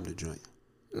robbed the joint.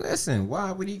 Listen,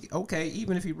 why would he? Okay,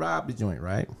 even if he robbed the joint,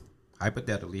 right?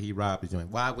 Hypothetically, he robbed the joint.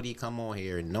 Why would he come on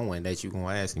here knowing that you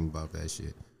gonna ask him about that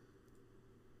shit?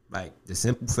 Like the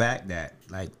simple fact that,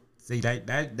 like, see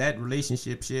that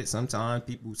relationship shit. Sometimes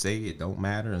people say it don't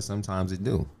matter, and sometimes it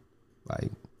do.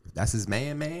 Like, if that's his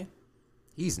man,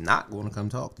 he's not gonna come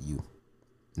talk to you,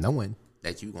 knowing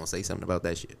that you gonna say something about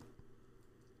that shit.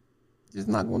 Just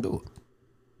not gonna do it.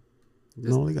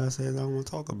 You only gotta say I don't want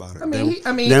to talk about it. I mean,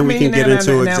 then we can get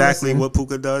into now exactly listen. what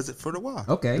Puka does for the Y.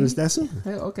 Okay. And it's that simple.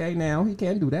 Okay, now he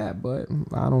can do that, but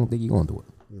I don't think he's gonna do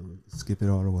it. Skip it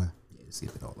all the way. Yeah,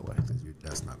 skip it all the way.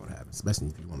 That's not gonna happen, especially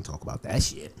if you want to talk about that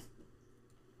shit.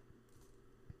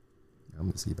 I'm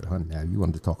gonna skip it 100 now. You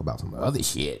wanted to talk about some other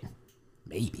shit,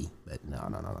 maybe, but no.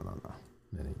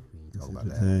 We ain't talk about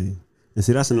that. Hey. And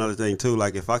see, that's another thing too.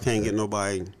 Like if I can't get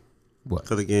nobody What?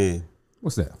 for the game,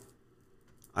 What's that?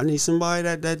 I need somebody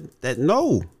that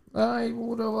know.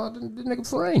 What about the nigga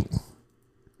Frank?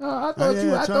 I thought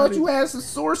yeah, I thought you had some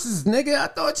sources, nigga. I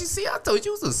thought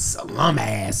you was a slum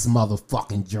ass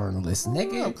motherfucking journalist,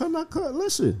 nigga. I could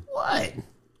listen. What?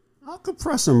 I could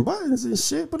press some buttons and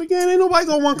shit, but again, ain't nobody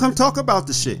gonna want to come talk about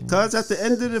the shit. Cause at the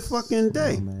end of the fucking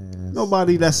day,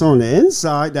 nobody that's on the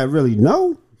inside that really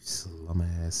know. Slum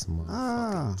ass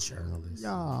motherfucking journalist.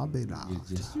 Yeah, I'll be that.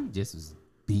 You just was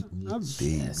beating your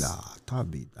chest. I'll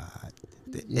be that.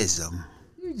 The ism.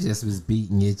 You just was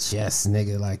beating your chest,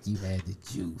 nigga, like you had the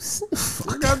juice.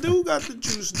 I do got the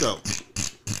juice though.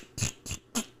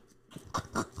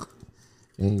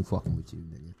 Ain't fucking with you,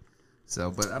 nigga. So,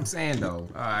 but I'm saying though,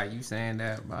 all right, you saying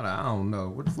that, but I don't know.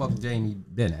 Where the fuck Jamie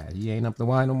been at? He ain't up the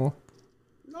Y no more?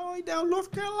 No, he down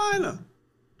North Carolina.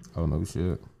 Oh, no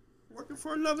shit. Working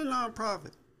for another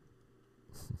nonprofit.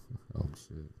 Oh,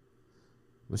 shit.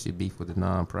 What's your beef with the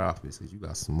non-profits? Because you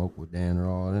got smoke with Dan or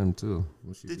all of them, too.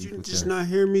 What's your Did beef you with just that? not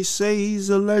hear me say he's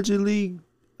allegedly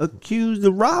accused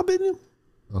of robbing him?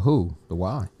 Who? The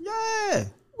Y? Yeah.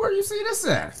 Where you see this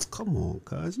at? Come on,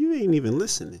 cuz. You ain't even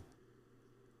listening.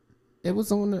 It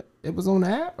was on the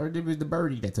app, or it was the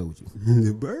birdie that told you?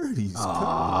 The birdies.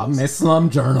 Aw, man, slum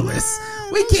journalists.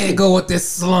 We can't go with this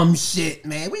slum shit,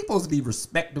 man. We supposed to be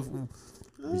respectable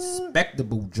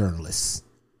journalists.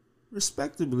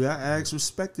 Respectably, I asked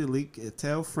respectfully,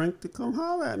 tell Frank to come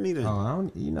holler at me then. Oh, I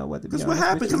don't. You know what? Because what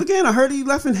happened? Because again, I heard he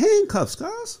left in handcuffs,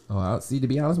 cuz. Oh, see, to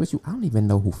be honest with you, I don't even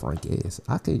know who Frank is.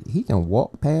 He can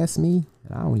walk past me,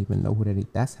 and I don't even know who that is.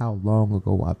 That's how long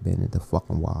ago I've been in the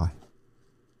fucking Y.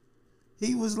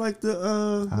 He was like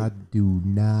the I do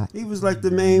not. he was like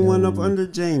the main one up under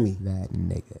Jamie. That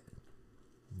nigga.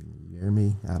 You hear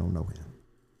me? I don't know him.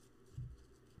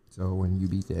 So when you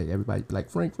beat that, everybody be like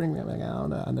Frank. I'm like, I don't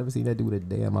know. I never seen that dude a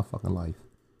day in my fucking life.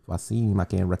 If I see him, I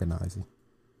can't recognize him.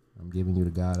 I'm giving you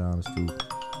the God honest truth. Big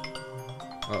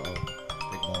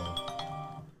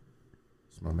ball.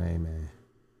 It's my main man.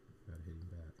 Gotta hit him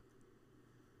back.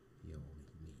 He don't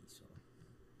me, so.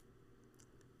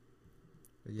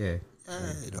 But yeah.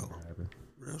 Hey, though.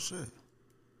 Real shit.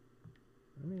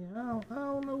 I mean, I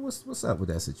don't know what's up with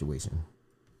that situation.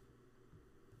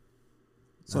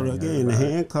 So again, the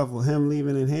handcuff, him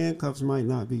leaving in handcuffs might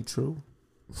not be true.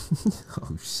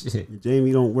 Oh shit!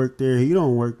 Jamie don't work there. He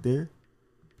don't work there.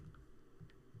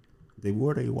 They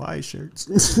wore their white shirts.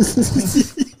 He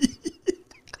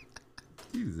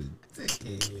was a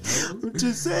dickhead. I'm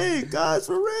just saying, guys,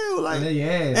 for real. Like,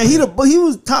 Yeah. and he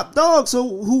was top dog.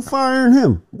 So who firing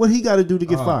him? What he got to do to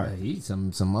get fired? He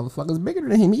some motherfuckers bigger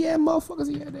than him. He had motherfuckers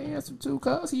he had to answer to,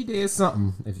 cause he did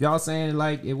something. If y'all saying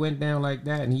like it went down like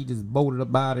that and he just bolted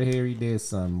up out of here, he did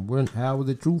something. How was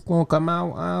the truth gonna come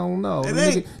out? I don't know.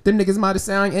 Them niggas might have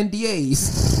signed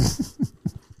NDAs.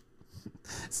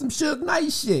 Some Suge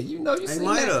Knight shit. You know, you seen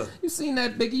that? You seen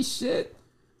that Biggie shit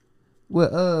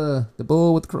with the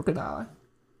bull with the crooked eye?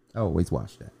 I always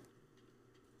watch that.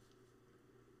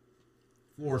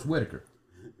 Forrest Whitaker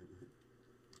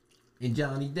and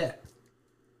Johnny Depp.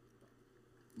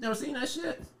 Never seen that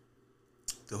shit?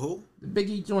 The who? The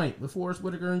Biggie joint with Forrest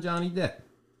Whitaker and Johnny Depp.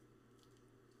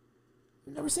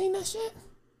 You never seen that shit?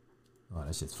 Oh,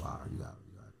 that shit's fire. You gotta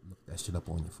look that shit up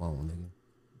on your phone, nigga.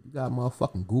 You got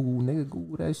motherfucking Google, nigga.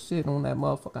 Google that shit on that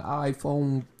motherfucking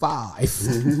iPhone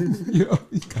 5. Yo,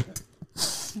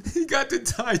 he got the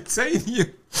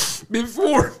titanium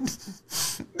before. This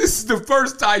is the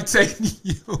first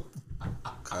titanium.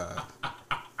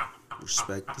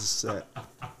 Respect the set.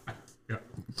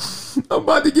 I'm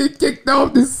about to get kicked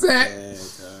off the set. Yeah,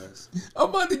 guys. I'm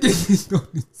about to get kicked off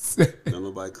the set. Don't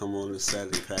nobody come on the set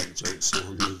and crack jokes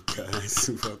on me, guys.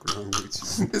 Fuck wrong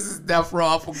with you? This is Death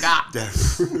Row. I forgot.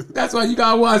 That's why you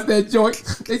gotta watch that joint.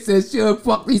 They said, "Suge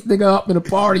fuck these nigga up in a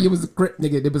party." It was a Crip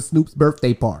nigga. It was Snoop's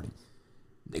birthday party.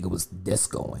 Nigga was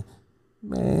discoing.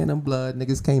 Man, them blood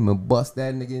niggas came and bust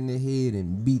that nigga in the head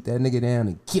and beat that nigga down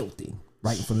and killed him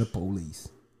right in front of the police.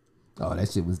 Oh,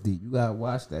 that shit was deep. You gotta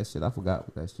watch that shit. I forgot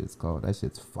what that shit's called. That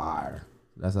shit's fire.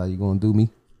 That's how you gonna do me?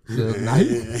 Suge Knight.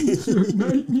 Suge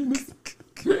Knight in this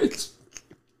bitch.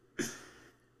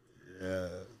 Yeah.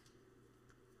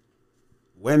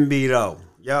 Wemby though.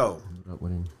 Yo. What up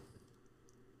with him?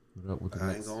 What up with the I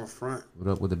ain't Knicks? going front.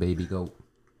 What up with the baby goat?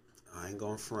 I ain't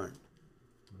going front.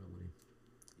 You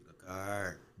look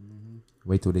alright.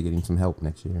 Wait till they get him some help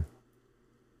next year.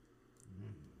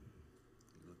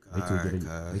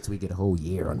 Wait till we get a whole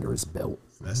year under his belt.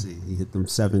 Let's see. He hit them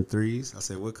 7 threes. I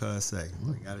said, what cuz say?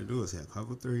 All you got to do is hit a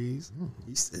couple threes.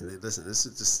 Listen, this is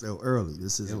just still early.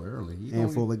 This is Still early. a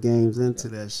handful of games into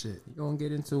that shit. He gonna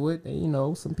get into it. And, you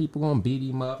know, some people gonna beat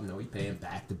him up. You know, he paying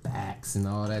back-to-backs and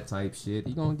all that type shit.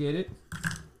 He gonna get it.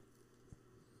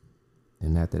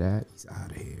 And after that, he's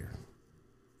out of here.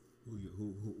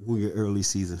 Who your early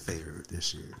season favorite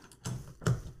this year?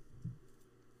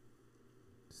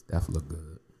 Steph look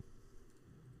good.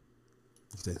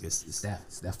 You think it's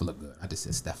Steph look good. I just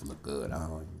said Steph look good. I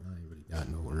ain't really got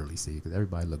no early season because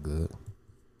everybody look good.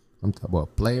 I'm talking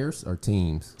about players or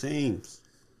teams. teams?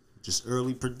 Just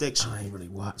early prediction. I ain't really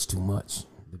watched too much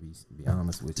to be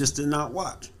honest with Just to not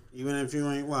watch. Even if you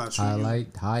ain't watch. you.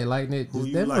 Highlighting it. who It's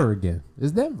you Denver like? again.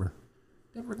 It's Denver.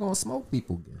 Denver gonna smoke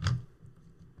people again.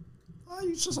 Why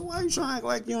you trying to act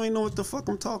like you ain't know what the fuck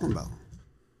I'm talking about?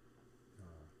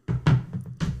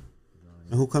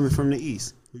 And who coming from the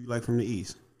East? Who you like from the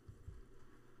East?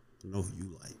 I know who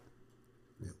you like.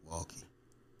 Milwaukee.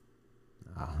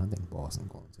 I think Boston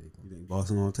gonna take him. You think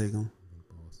Boston gonna take him?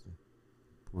 Boston.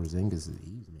 Porzingis,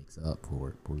 he makes up for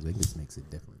it. Porzingis makes a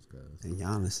difference, guys. And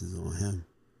Giannis is on him.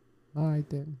 All right,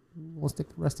 then. We'll stick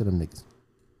the rest of them niggas.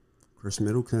 Chris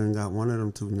Middleton got one of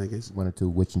them two niggas. One or two.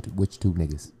 Which two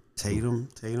niggas?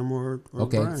 Tatum or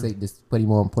Okay, Brown. say just put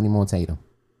him on Tatum.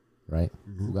 Right?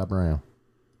 Who got Brown?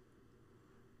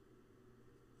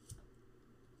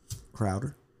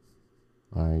 Crowder.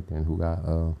 All right, then who got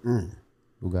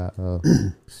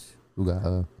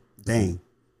Dame.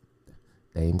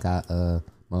 Dame got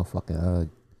motherfucking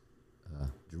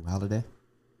Drew Holiday.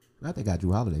 I think they got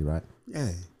Drew Holiday, right? Yeah.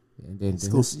 And then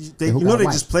They, who you know got they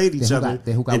White? just played each Then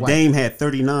other. Who got And White? Dame had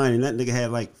 39 and that nigga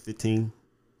had like 15.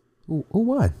 Who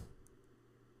won?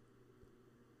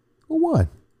 Who won?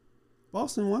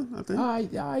 Boston won, I think. All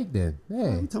right then. Yeah.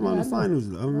 I'm talking about the finals.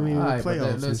 I mean, All right, the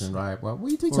playoffs. but listen, right? Well, what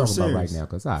are you For a talking about right series. now?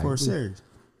 Because For a series.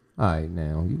 All right,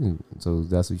 now you can. So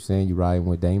that's what you're saying? You riding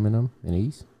with Dame and them in the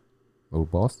East or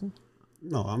Boston?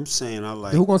 No, I'm saying I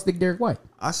like. Who gonna stick Derek White?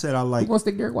 I said I Who like. gonna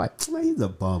stick Derek White? Man, he's a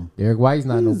bum. Derek White's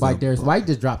not no He's bite. a Derek bum. White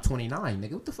just dropped 29,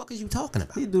 nigga. What the fuck is you talking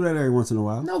about? He do that every once in a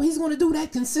while. No, he's gonna do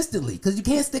that consistently because you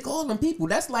can't stick all them people.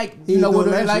 That's like He you know didn't what do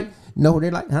it they're last like. year. No,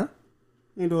 they're like, huh?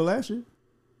 He didn't do it last year.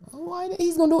 Oh, why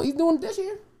he's gonna do it? He's doing it this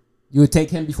year. You would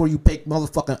take him before you pick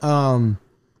motherfucking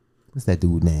what's that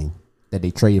dude name that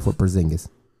they traded for Porzingis?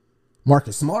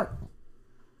 Marcus Smart.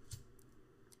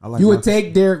 I like You would Marcus.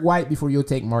 take Derek White before you would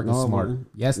take Marcus No, Smart. man.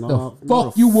 Yes, No, the no,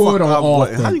 fuck you would I on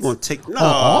wouldn't. offense. How you gonna take no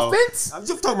On offense? I'm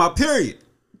just talking about period.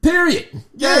 Period.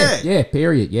 Yeah. Yeah.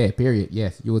 Period. Yeah. Period.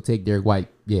 Yes, you will take Derek White.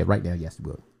 Yeah. Right now, yes, you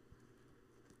will.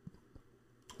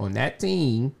 On that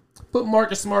team, put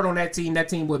Marcus Smart on that team. That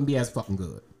team wouldn't be as fucking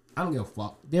good. I don't give a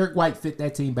fuck. Derek White fit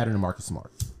that team better than Marcus Smart.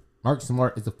 Marcus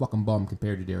Smart is a fucking bum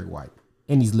compared to Derek White,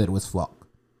 and he's little as fuck.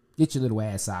 Get your little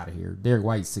ass out of here. Derek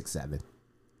White's 6'7".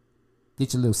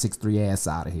 Get your little 6'3" ass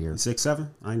out of here. 6'7"?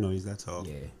 I know he's that tall.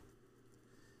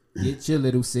 Yeah. Get your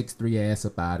little 6'3" ass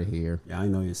up out of here. Yeah, I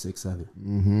know he's 6'7".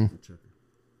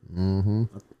 Mm-hmm.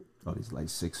 I thought he's like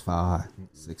 6'5",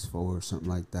 6'4", or something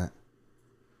like that.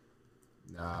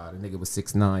 Nah, the nigga was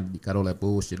 6'9". He cut all that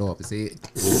bullshit off his head.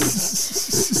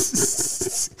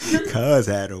 Cuz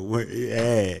had a way.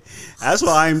 Yeah. That's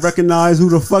why I didn't recognize who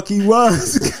the fuck he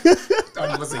was.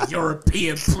 Thought he was a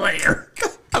European player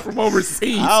from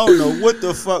overseas. I don't know what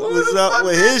the fuck was up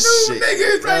with his shit.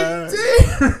 Nigga, right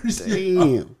there.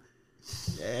 Damn.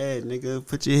 Yeah, nigga,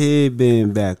 put your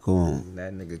headband back on.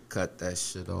 That nigga cut that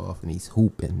shit off and he's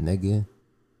hooping, nigga.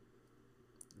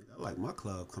 I like my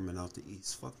club coming out the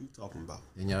East. Fuck you talking about?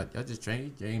 And y'all just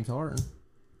trained James Harden.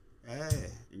 Yeah.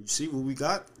 And you see what we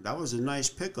got? That was a nice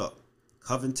pickup.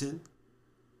 Covington.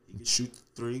 He can shoot the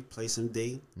three, play some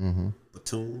D. Mm-hmm.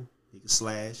 Batum. He can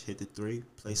slash, hit the three,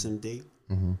 play some D.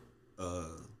 Mm-hmm.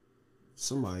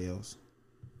 Somebody else.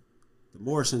 The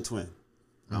Morrison twin.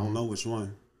 I don't know which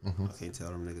one. I can't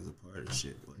tell them niggas apart and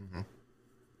shit. But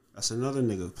that's another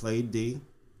nigga. Play D.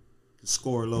 Can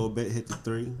score a little bit, hit the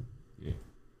three. Yeah.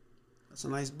 That's a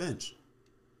nice bench.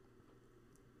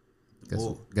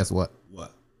 Guess what?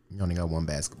 What? You only got one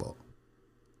basketball.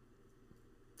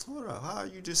 Hold up. How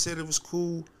you just said it was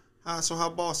cool? How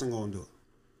Boston gonna do it?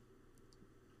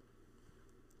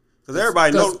 Because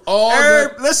everybody know.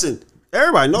 Listen,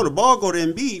 everybody know the ball go to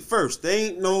Embiid first. They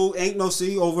ain't no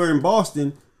see over in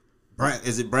Boston.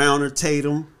 Is it Brown or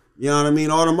Tatum? You know what I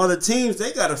mean? All them other teams,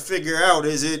 they got to figure out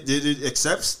did it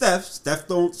except Steph. Steph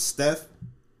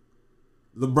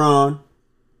LeBron,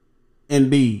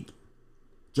 Embiid.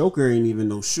 Joker ain't even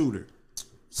no shooter.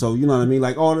 So you know what I mean?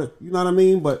 Like all the, you know what I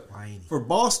mean? But for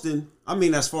Boston, I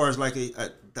mean as far as like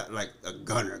a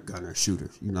gunner shooter.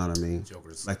 You know what I mean?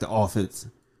 Joker's like the offense.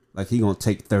 Like he gonna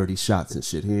take 30 shots and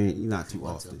shit. He not too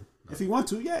often. If he want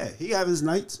to, yeah, he have his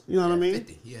nights. You know what I mean?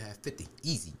 50. He have 50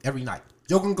 easy every night.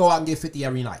 Joker can go out and get 50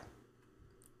 every night.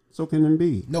 So can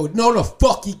Embiid. No, the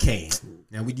fuck he can.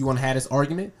 Now, you want to have this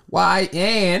argument? Why?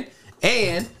 And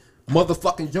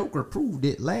motherfucking Joker proved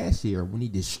it last year when he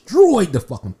destroyed the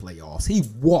fucking playoffs. He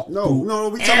walked through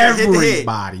we talking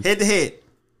everybody. Head to head.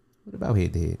 What about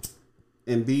head to head?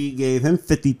 Embiid gave him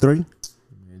 53. Man,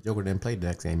 Joker didn't play the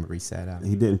next game. He sat out.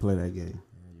 He didn't play that game.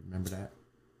 Yeah, you remember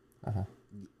that?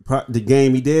 The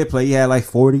game he did play, he had like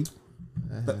 40,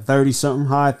 30 something,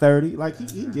 high 30. Like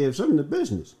he gave something to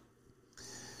business.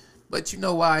 But you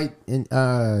know why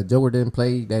Joker didn't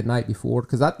play that night before?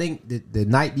 Because I think the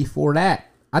night before that,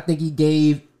 I think he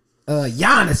gave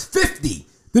Giannis 50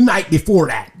 the night before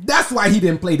that. That's why he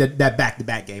didn't play that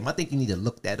back-to-back game. I think you need to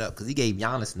look that up because he gave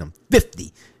Giannis and them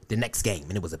 50 the next game,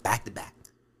 and it was a back-to-back.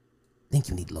 I think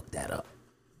you need to look that up.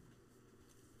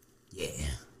 Yeah.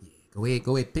 Go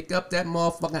ahead. Pick up that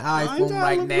motherfucking iPhone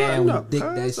right now and dig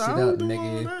that shit up,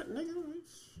 nigga.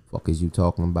 Fuck is you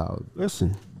talking about?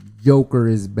 Listen. Joker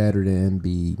is better than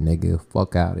Embiid, nigga.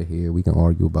 Fuck out of here. We can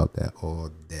argue about that all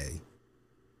day.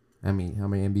 I mean, how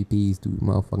many MVPs do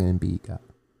motherfucking Embiid got?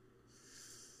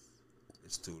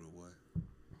 It's 2-1.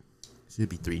 Should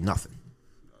be 3-0.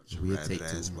 We'll take 2.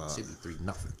 Should be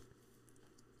 3-0.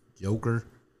 Joker,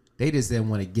 they just didn't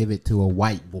want to give it to a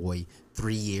white boy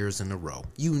 3 years in a row.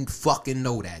 You fucking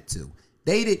know that too.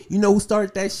 They did. You know who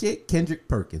started that shit? Kendrick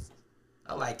Perkins.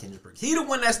 I like Kendrick Perkins. He the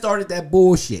one that started that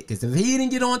bullshit. Because if he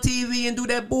didn't get on TV and do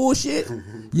that bullshit,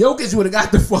 Jokic would have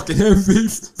got the fucking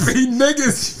MVP.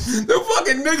 Niggas. The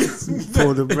fucking niggas.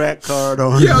 Pulled the black card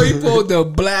on Yo, he pulled the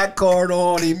black card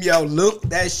on him. Yo, look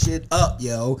that shit up,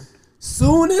 yo.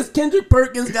 Soon as Kendrick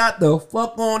Perkins got the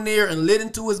fuck on there and lit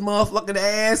into his motherfucking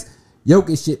ass,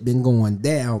 Jokic shit been going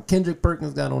down. Kendrick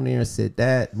Perkins got on there and said,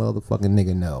 that motherfucking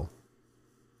nigga no.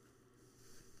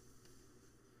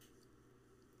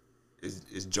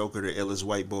 Is Joker the illest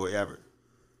white boy ever?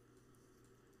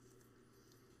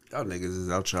 Y'all niggas is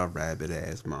out your rabbit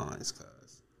ass minds,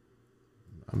 cuz.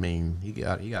 I mean, he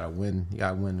gotta win. He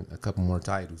gotta win a couple more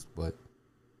titles, but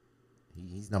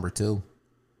he's number 2.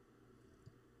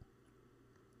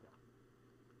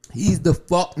 He's the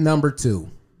fuck number 2.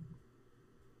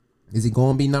 Is he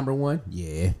gonna be number 1?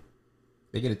 Yeah.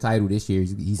 They get a title this year.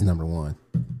 He's number 1.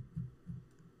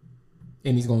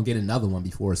 And he's gonna get another one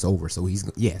before it's over. So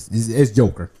it's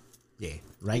Joker. Yeah,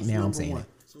 right now I'm saying it.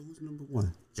 So who's number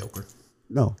 1? Joker.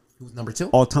 No. Who's number 2?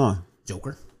 All time.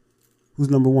 Joker. Who's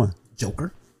number 1?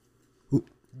 Joker. Who?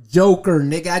 Joker,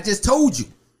 nigga. I just told you.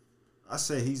 I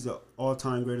say he's the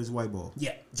all-time greatest white boy.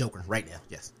 Yeah, Joker. Right now.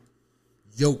 Yes.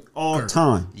 Joker. All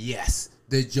time. Yes.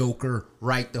 The Joker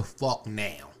right the fuck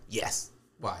now. Yes.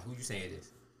 Why? Who you saying it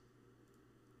is?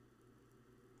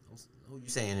 Who you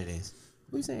saying it is?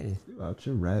 Who you saying it is? You out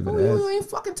your rabbit Who ass. you ain't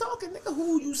fucking talking, nigga.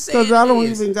 Who you saying? Because I don't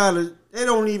even gotta. They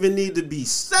don't even need to be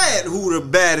said who the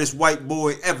baddest white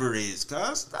boy ever is.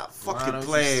 Cuz stop fucking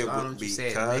playing with me.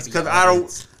 Cuz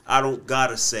I don't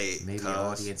gotta say it. Maybe the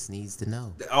audience needs to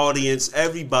know. The audience,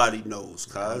 everybody knows.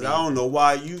 Cuz I don't know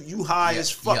why you high as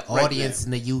fuck. Your audience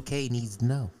in the UK needs to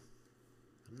know.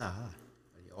 I'm not high.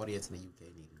 Your audience in the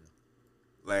UK needs to know.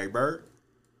 Larry Bird.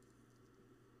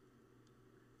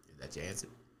 Is that your answer?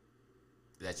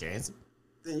 Is that your answer?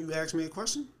 Then you asked me a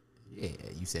question? Yeah,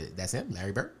 you said that's him,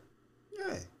 Larry Bird?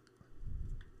 Yeah.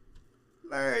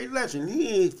 Larry Legend. He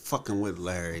ain't fucking with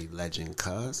Larry Legend,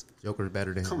 cuz. Joker's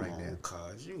better than him right now.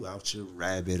 Cuz. You out your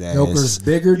rabbit ass. Joker's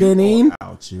bigger than him?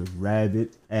 Out your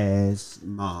rabbit ass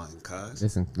mind, cuz.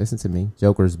 Listen to me.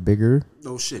 Joker's bigger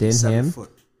No shit. than He's 7 him.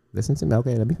 foot. Listen to me.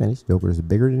 Okay, let me finish. Joker's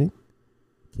bigger than him.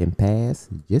 Can pass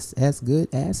just as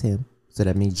good as him. So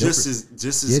that means just as good.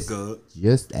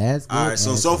 Just as good. All right,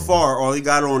 so far, all he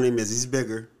got on him is he's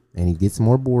bigger. And he gets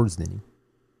more boards than him.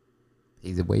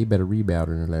 He's a way better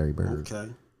rebounder than Larry Bird.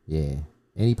 Okay. Yeah.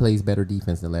 And he plays better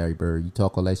defense than Larry Bird. You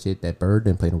talk all that shit, that Bird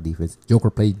didn't play no defense. Joker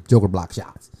block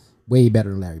shots. Way better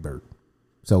than Larry Bird.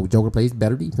 So Joker plays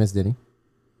better defense than him.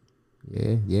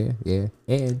 Yeah.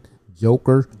 And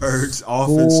Joker Bird's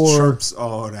offense trumps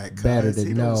all that. Better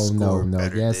than no.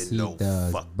 Yes, he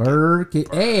does. Bird can,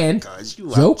 and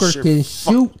Joker can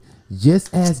shoot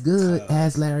just as good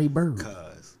as Larry Bird.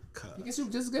 He can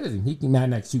shoot just as good as him. He can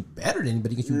not shoot better than him,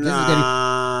 but he can shoot just as good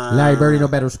as him. Larry Bird ain't no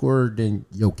better scorer than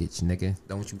Jokic, nigga.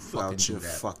 Don't you fucking do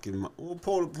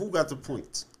that. Who got the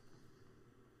points?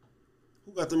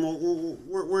 Who got them on?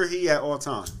 Where he at all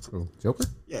time? Who, Joker?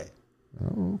 Yeah. I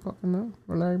don't fucking know.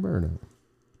 Where Larry Bird at?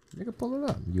 Nigga, pull it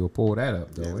up. You'll pull that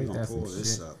up, though. Yeah, we Ain't gonna that pull some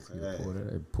this shit? up. You'll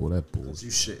Hey. pull that bull. Cause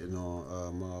you shitting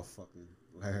on motherfucking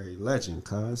Larry Legend,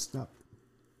 cuz. Stop.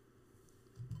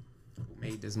 Who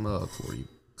made this mug for you?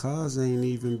 Cuz ain't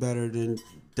even better than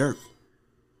Dirk.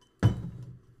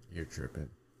 You're tripping.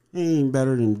 He ain't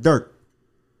better than Dirk.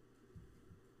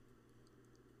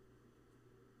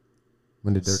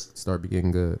 When did Dirk start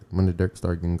getting good? When did Dirk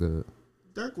start getting good?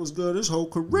 Dirk was good his whole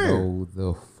career. No,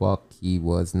 the fuck he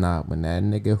was not. When that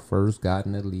nigga first got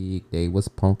in the league, they was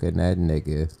punking that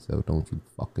nigga. So don't you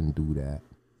fucking do that.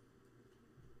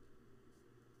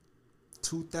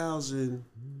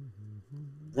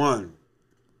 2001.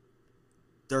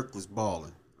 Dirk was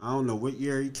balling. I don't know what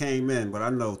year he came in, but I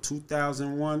know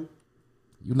 2001.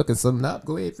 You looking something up?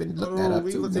 Go ahead and look that up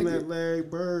We too, looking nigga. at Larry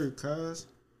Bird, cuz.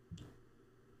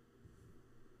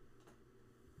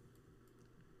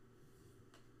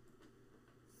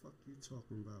 Fuck you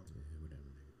talking about?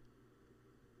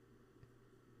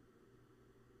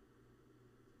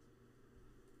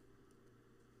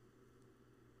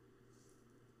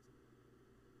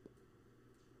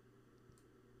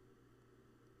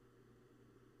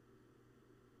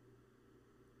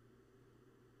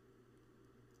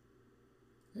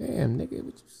 Damn, nigga,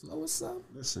 what you slow or something?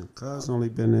 Listen, cuz only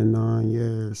been in 9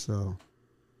 years, so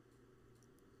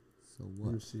So let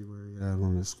what? me see where he at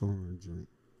on the scoring joint.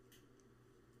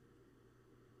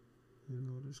 You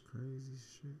know this crazy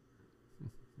shit.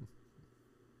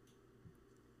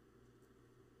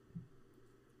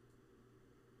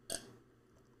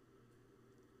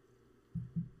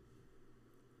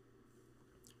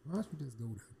 Why don't you just go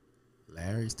to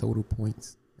Larry's total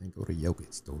points and go to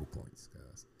Jokic's total points,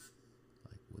 cuz?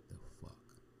 Like, what the fuck?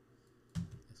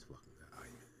 This fucking guy.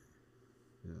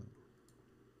 Yeah.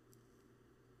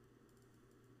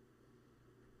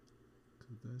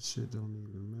 Cause that shit don't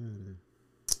even matter.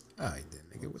 Alright then,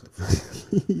 nigga, what the fuck?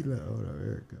 He like, hold on,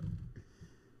 here it go.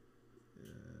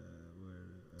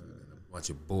 Bunch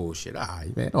of bullshit.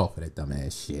 Alright, man, off of that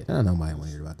dumbass shit. I don't know nobody want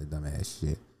to hear about the dumbass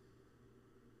shit.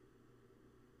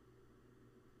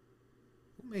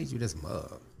 Who made you this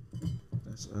mug?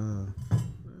 That's crazy.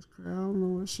 I don't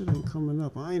know what shit ain't coming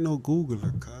up. I ain't no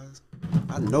Googler, cuz.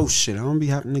 I know shit. I don't be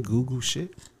having to Google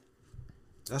shit.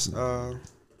 That's get me all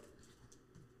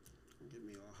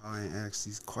high and ask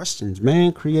these questions,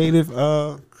 man. Creative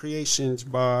creations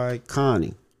by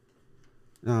Connie.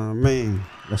 Man,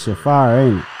 that shit fire,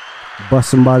 ain't it?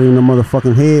 Bust somebody in the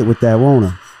motherfucking head with that, won't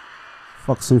I?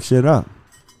 Fuck some shit up.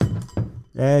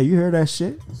 Yeah, you hear that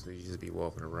shit? So you just be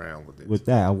walking around with it. With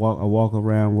that, I walk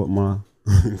around with my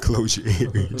close your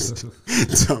ears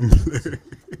tumbler.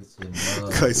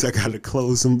 Cause I gotta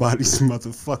close somebody's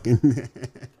motherfucking.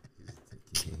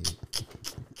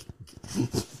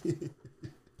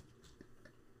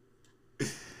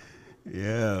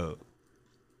 Yeah.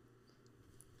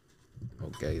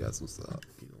 Okay, that's what's up.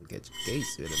 You don't get your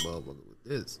case in a motherfucker with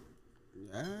this.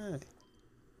 Alright.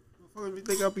 Motherfucker, you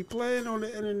think I'll be playing on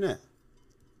the internet?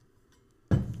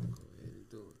 Go ahead and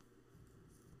do it.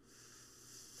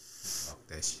 Fuck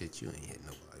that shit. You ain't hit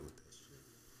nobody with that shit.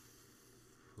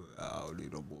 I don't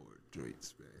need no more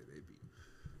drinks, man. They be.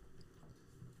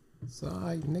 So,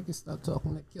 alright, niggas stop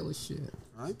talking that killer shit.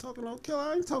 I ain't talking no killer.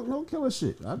 I ain't talking no killer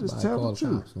shit. I just Somebody tell call the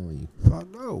truth. cops on you. If I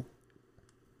know.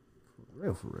 For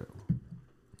real, for real.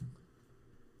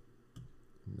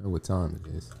 You know what time it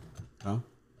is. Huh?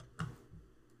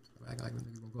 Act like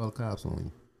niggas gonna call the cops on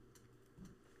you.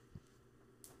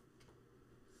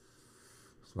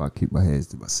 So I keep my hands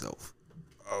to myself.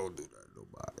 I don't do that to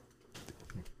nobody.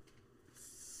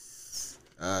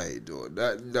 I ain't doing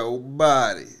that to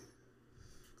nobody.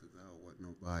 Cause I don't want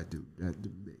nobody to do that to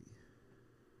me.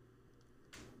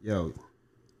 Yo,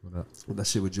 What up? that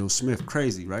shit with Joe Smith,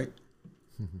 crazy, right?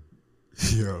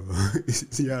 Yo,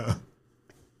 yo,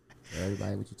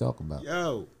 Everybody, what you talking about?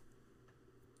 yo.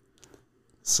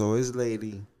 So his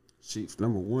lady, she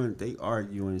number one, they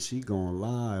arguing. She going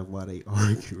live while they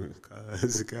arguing.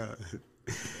 Cause Okay.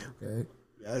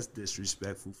 that's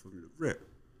disrespectful from the rip.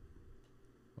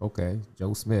 Okay.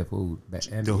 Joe Smith, who?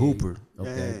 The Hooper.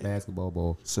 Okay, Yeah. basketball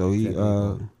ball. So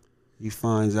he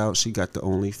finds out she got the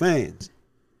OnlyFans.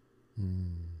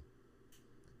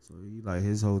 So he like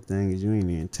his whole thing is you ain't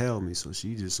even tell me. So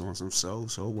she just on some so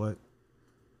what?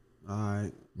 All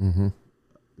right, Mm-hmm.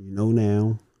 you know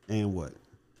now and what?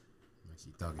 She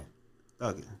thugging.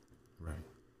 Thugging. Right.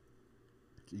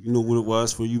 You know what it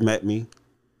was before you met me?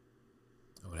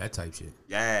 Oh, that type shit.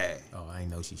 Yeah, Oh, I ain't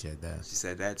know she said that. she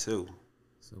said that too.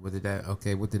 So what did that?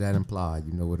 Okay, what did that imply?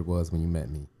 You know what it was when you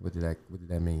met me. What did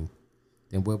that mean?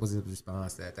 Then what was his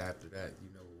response after that? You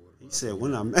know. He said,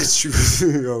 "When I met you,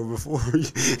 before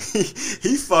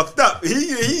he fucked up.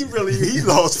 He really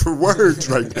lost for words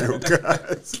right now,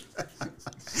 guys."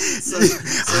 So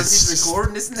she's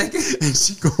recording this nigga, and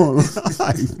she going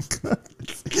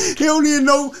live. He don't even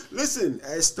know. Listen,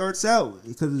 it starts out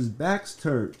because his back's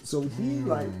turned, so he's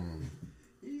like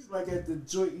at the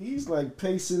joint. He's like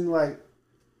pacing like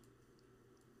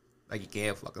you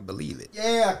can't fucking believe it.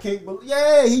 Yeah, I can't believe.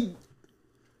 Yeah, he.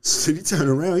 So he turned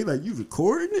around. He like, "You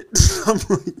recording it?" I'm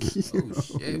like, "Oh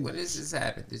shit! When did this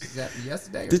happen? This just happened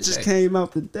yesterday? This just came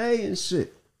out today and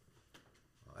shit."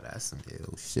 Oh, that's some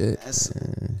ill shit.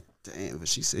 Damn, but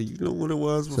she said, "You know what it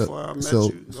was before I met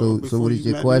you." So what is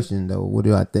your question though? What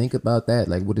do I think about that?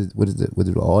 Like, what do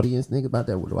the audience think about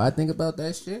that? What do I think about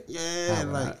that shit? Yeah,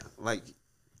 like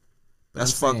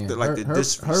that's fucked. Like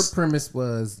her premise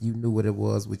was you knew what it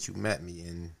was when you met me,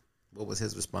 and what was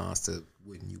his response to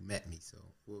when you met me? So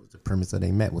what was the premise of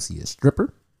they met? Was he a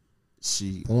stripper?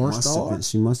 She porn star?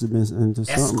 She must have been into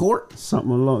escort.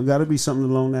 Something along. Got to be something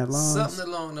along that line. Something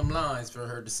along them lines for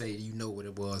her to say you know what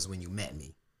it was when you met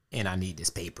me, and I need this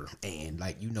paper, and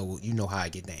like you know how I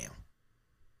get down.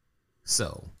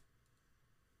 So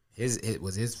it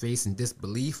was his face in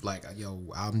disbelief, like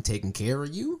yo, I'm taking care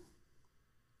of you.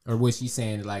 Or was she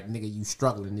saying like, nigga, you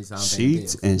struggling this time? She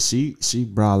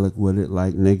brolic with it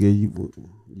like, nigga, you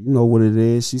know what it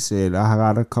is. She said, I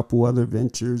got a couple other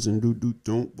ventures and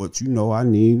do, but you know I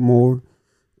need more.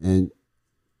 And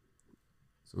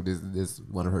so this is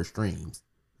one of her streams.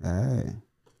 Hey.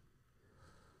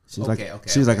 She's like,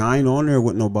 I ain't on there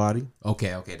with nobody.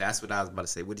 Okay, that's what I was about to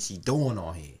say. What is she doing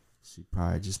on here? She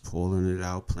probably just pulling it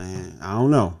out, playing. I don't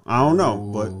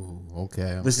know, but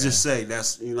okay. Let's just say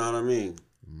that's, you know what I mean.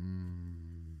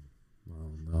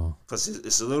 Because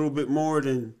it's a little bit more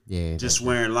than just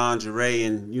wearing lingerie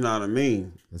and, you know what I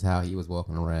mean. That's how he was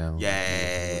walking around.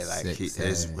 Yeah, like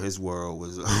his world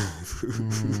was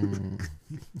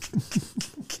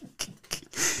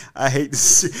I hate to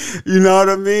see, you know what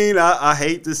I mean? I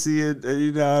hate to see it,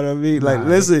 you know what I mean? Like,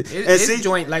 listen. It's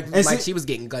joint like she was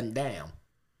getting gunned down.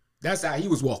 That's how he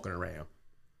was walking around.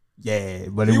 Yeah,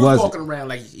 but he was walking around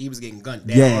like he was getting gunned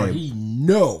down. Yeah, or he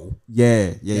know.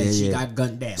 Yeah. She got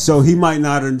gunned down. So he might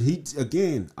not. I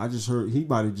just heard he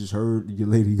might have just heard your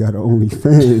lady got an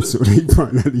OnlyFans, so they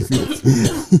probably not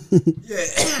even. Yeah,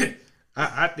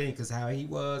 I think because how he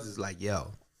was is like,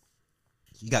 yo,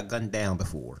 you got gunned down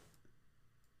before,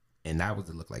 and that was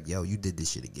to look like, yo, you did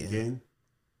this shit again,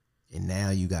 and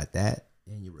now you got that,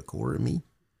 and you recorded me.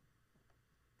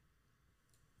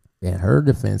 And her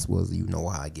defense was, you know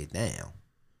how I get down.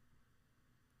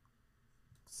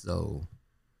 So,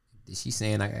 is she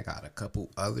saying I got a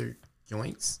couple other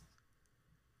joints?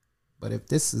 But if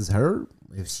this is her,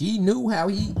 if she knew how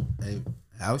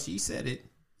she said it,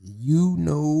 you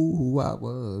know who I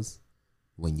was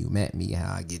when you met me,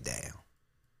 how I get down.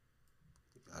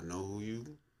 I know who you.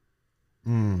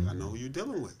 I know who you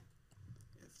dealing with.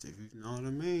 If you know what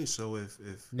I mean. So if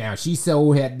now she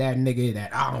so had that nigga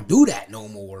that I don't do that no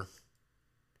more,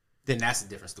 then that's a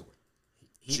different story.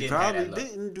 She probably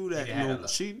didn't do that.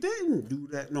 She didn't do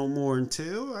that no more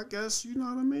until, I guess, you know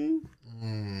what I mean.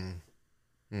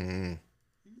 You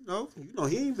know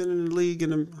he ain't been in the league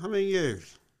in how many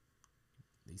years?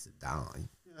 At least a dime.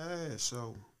 Yeah,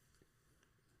 so.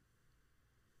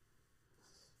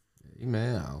 Hey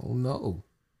man, I don't know.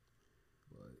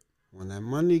 But when that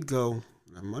money go.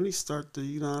 That money start to,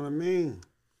 you know what I mean?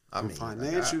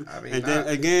 Financial. And then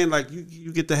again, like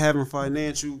you get to having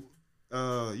financial,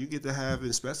 you get to having,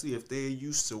 especially if they're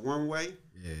used to one way.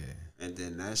 Yeah. And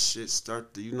then that shit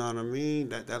start to, you know what I mean?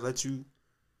 That let you,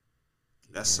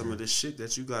 that's some of the shit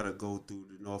that you gotta go through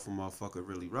to know if a motherfucker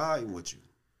really riding with you.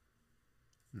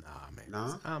 Nah, man.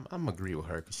 I'm agree with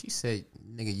her because she said,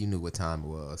 nigga, you knew what time it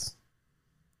was.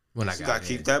 When I gotta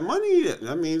keep that money.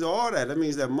 That means all that. That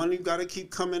means that money gotta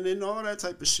keep coming in, all that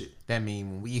type of shit. That means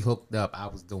when we hooked up, I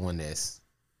was doing this.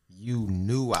 You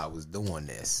knew I was doing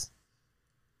this.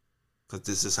 Cause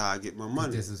this is how I get my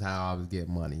money. This is how I was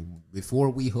getting money before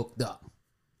we hooked up.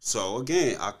 So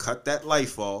again, I cut that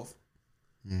life off.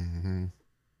 Mm-hmm.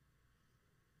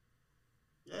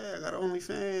 Yeah, I got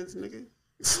OnlyFans, nigga.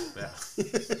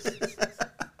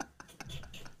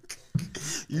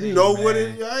 You know what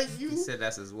it is. He said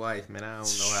that's his wife, man. I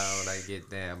don't know how I get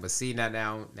down. But see,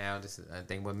 now this is I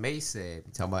think what May said.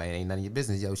 You talking about it ain't none of your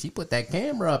business. Yo, she put that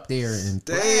camera up there and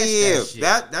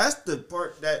that's the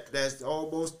part that's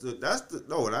almost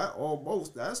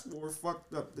that's more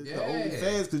fucked up than the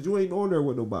OnlyFans because you ain't on there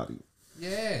with nobody.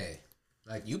 Yeah.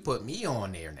 Like you put me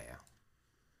on there now.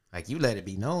 Like you let it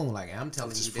be known. Like I'm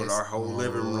telling Just you put this our whole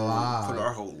living room. live. Put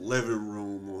our whole living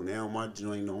room on. Now my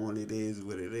joint on. It is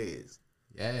what it is.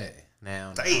 Yeah.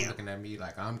 Now Damn. I'm looking at me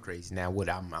like I'm crazy. Now what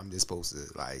I'm just supposed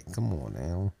to like, come on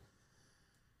now.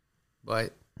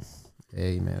 But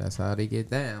hey man, that's how they get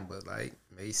down. But like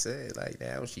May said, like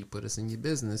now she put us in your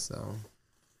business, so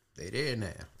they there now.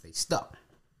 They stuck.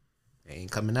 They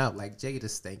ain't coming out like Jada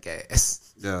stink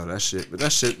ass. Yo, that shit. But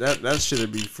that shit'll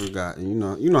be forgotten. You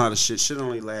know how the shit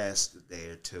only lasts a day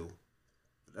or two.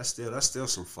 But that's still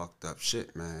some fucked up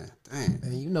shit, man. Damn.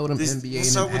 And you know them What's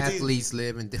NBA up and with athletes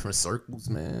live in different circles,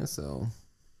 man. So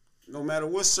No matter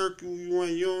what circle you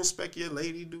in, you don't expect your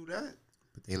lady do that.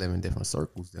 but they live in different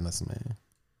circles than us, man.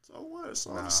 So what? It's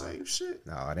all the same shit.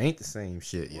 No, it ain't the same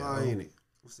shit, yo. Why ain't it?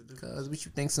 What's the difference? Cause what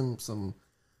you think some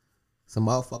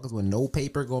motherfuckers with no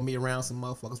paper gonna be around some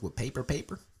motherfuckers with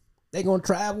paper? They gonna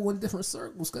travel in different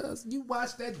circles. Cause you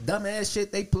watch that dumbass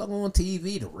shit they plug on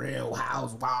TV, the Real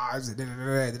Housewives.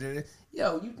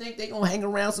 Yo, you think they gonna hang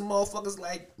around some motherfuckers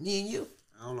like me and you?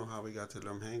 I don't know how we got to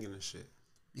them hanging and shit.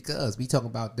 Because we talking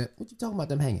about them. What you talking about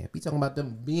them hanging? We talking about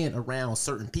them being around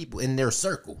certain people in their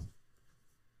circle.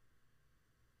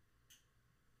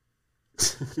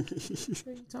 What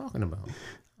are you talking about?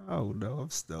 Oh no, I'm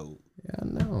stoned. Yeah, I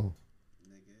know.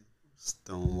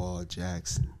 Stonewall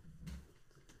Jackson.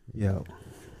 Yo.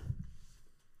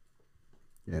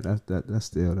 Yeah, that's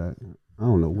still that. I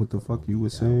don't know what the fuck you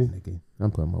was saying. Nigga.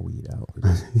 I'm putting my weed out.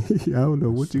 I don't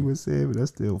know what you was saying, but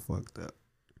that's still fucked up.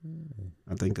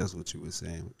 I think that's what you were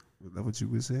saying. Was that what you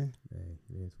were saying? Hey,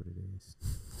 it is what it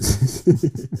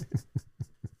is.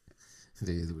 It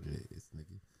is what it is,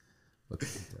 nigga. What you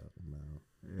talking about?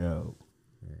 Yo.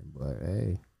 Man, but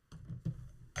hey,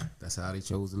 that's how they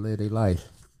chose to live their life.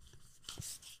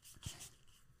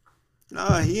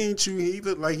 Nah, he ain't true. He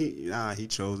looked like he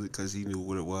chose it because he knew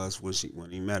what it was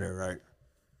when he met her, right?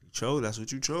 He chose. That's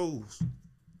what you chose.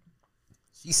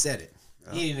 She said it.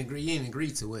 He didn't agree. He didn't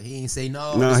agree to it. He didn't say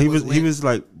no. No, he was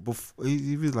like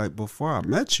before I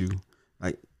met you.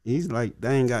 Like he's like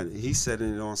they ain't got. He's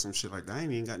setting it on some shit like that.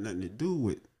 Ain't even got nothing to do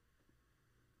with.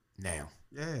 Now.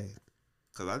 Yeah,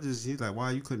 cause he's like,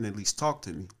 why you couldn't at least talk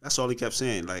to me? That's all he kept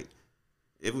saying. Like,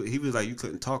 he was like, you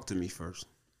couldn't talk to me first.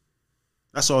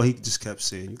 That's all he just kept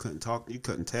saying. You couldn't talk. You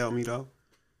couldn't tell me though.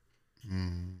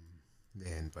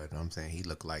 Then, but I'm saying he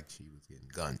looked like she was getting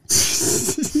gunned.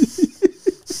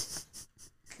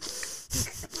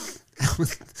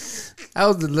 That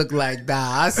was the look like,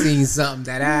 I seen something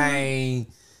that I ain't.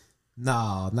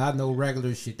 No, not no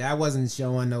regular shit. That wasn't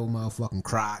showing no motherfucking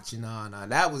crotch. No.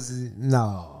 That was,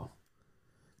 no.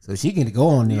 So she can go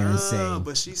on there and say.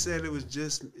 But she said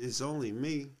it's only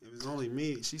me. It was only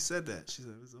me. She said that. She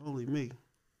said it was only me.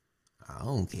 I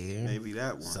don't care. Maybe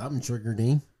that one. Something triggered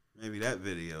him. Maybe that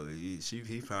video.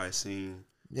 He probably seen.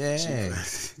 Yeah.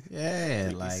 Yeah.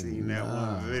 He Like, seen that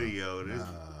one video. This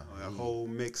a whole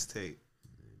mixtape.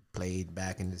 Played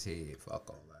back in his head. Fuck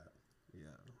all that.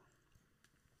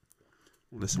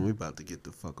 Listen, we about to get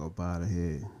the fuck up out of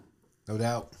here. No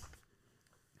doubt.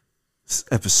 It's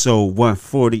episode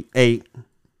 148.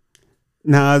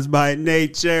 Nas by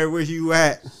Nature, where you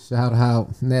at? Shout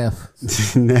out, Neff.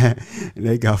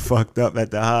 They got fucked up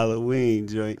at the Halloween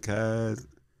joint, cuz.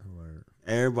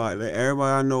 Everybody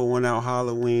I know went out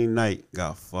Halloween night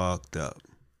got fucked up.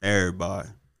 Everybody.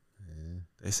 Yeah.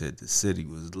 They said the city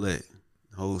was lit.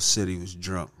 The whole city was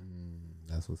drunk.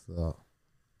 That's what's up.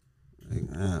 Like,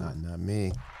 Not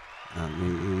me. Not me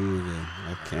either.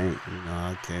 I can't.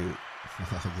 I can't. I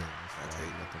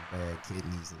take nothing bad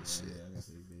kidneys and shit. Yeah, I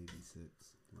say baby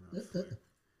 6.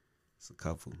 It's a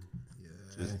couple.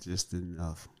 Yeah. Just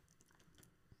enough.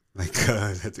 Like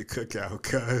cuz at the cookout,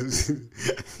 cuz.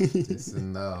 Just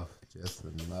enough,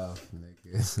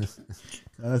 nigga.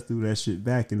 Cuz threw that shit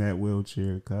back in that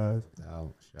wheelchair, cuz.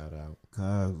 Shout out.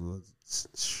 Cuz was.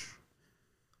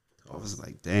 I was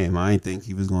like, damn, I didn't think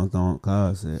he was gonna throw it.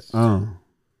 Cuz said, Shout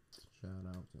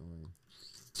out to him.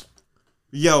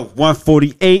 Yo,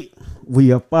 148.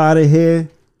 We up out of here.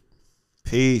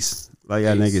 Peace. Love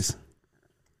y'all niggas.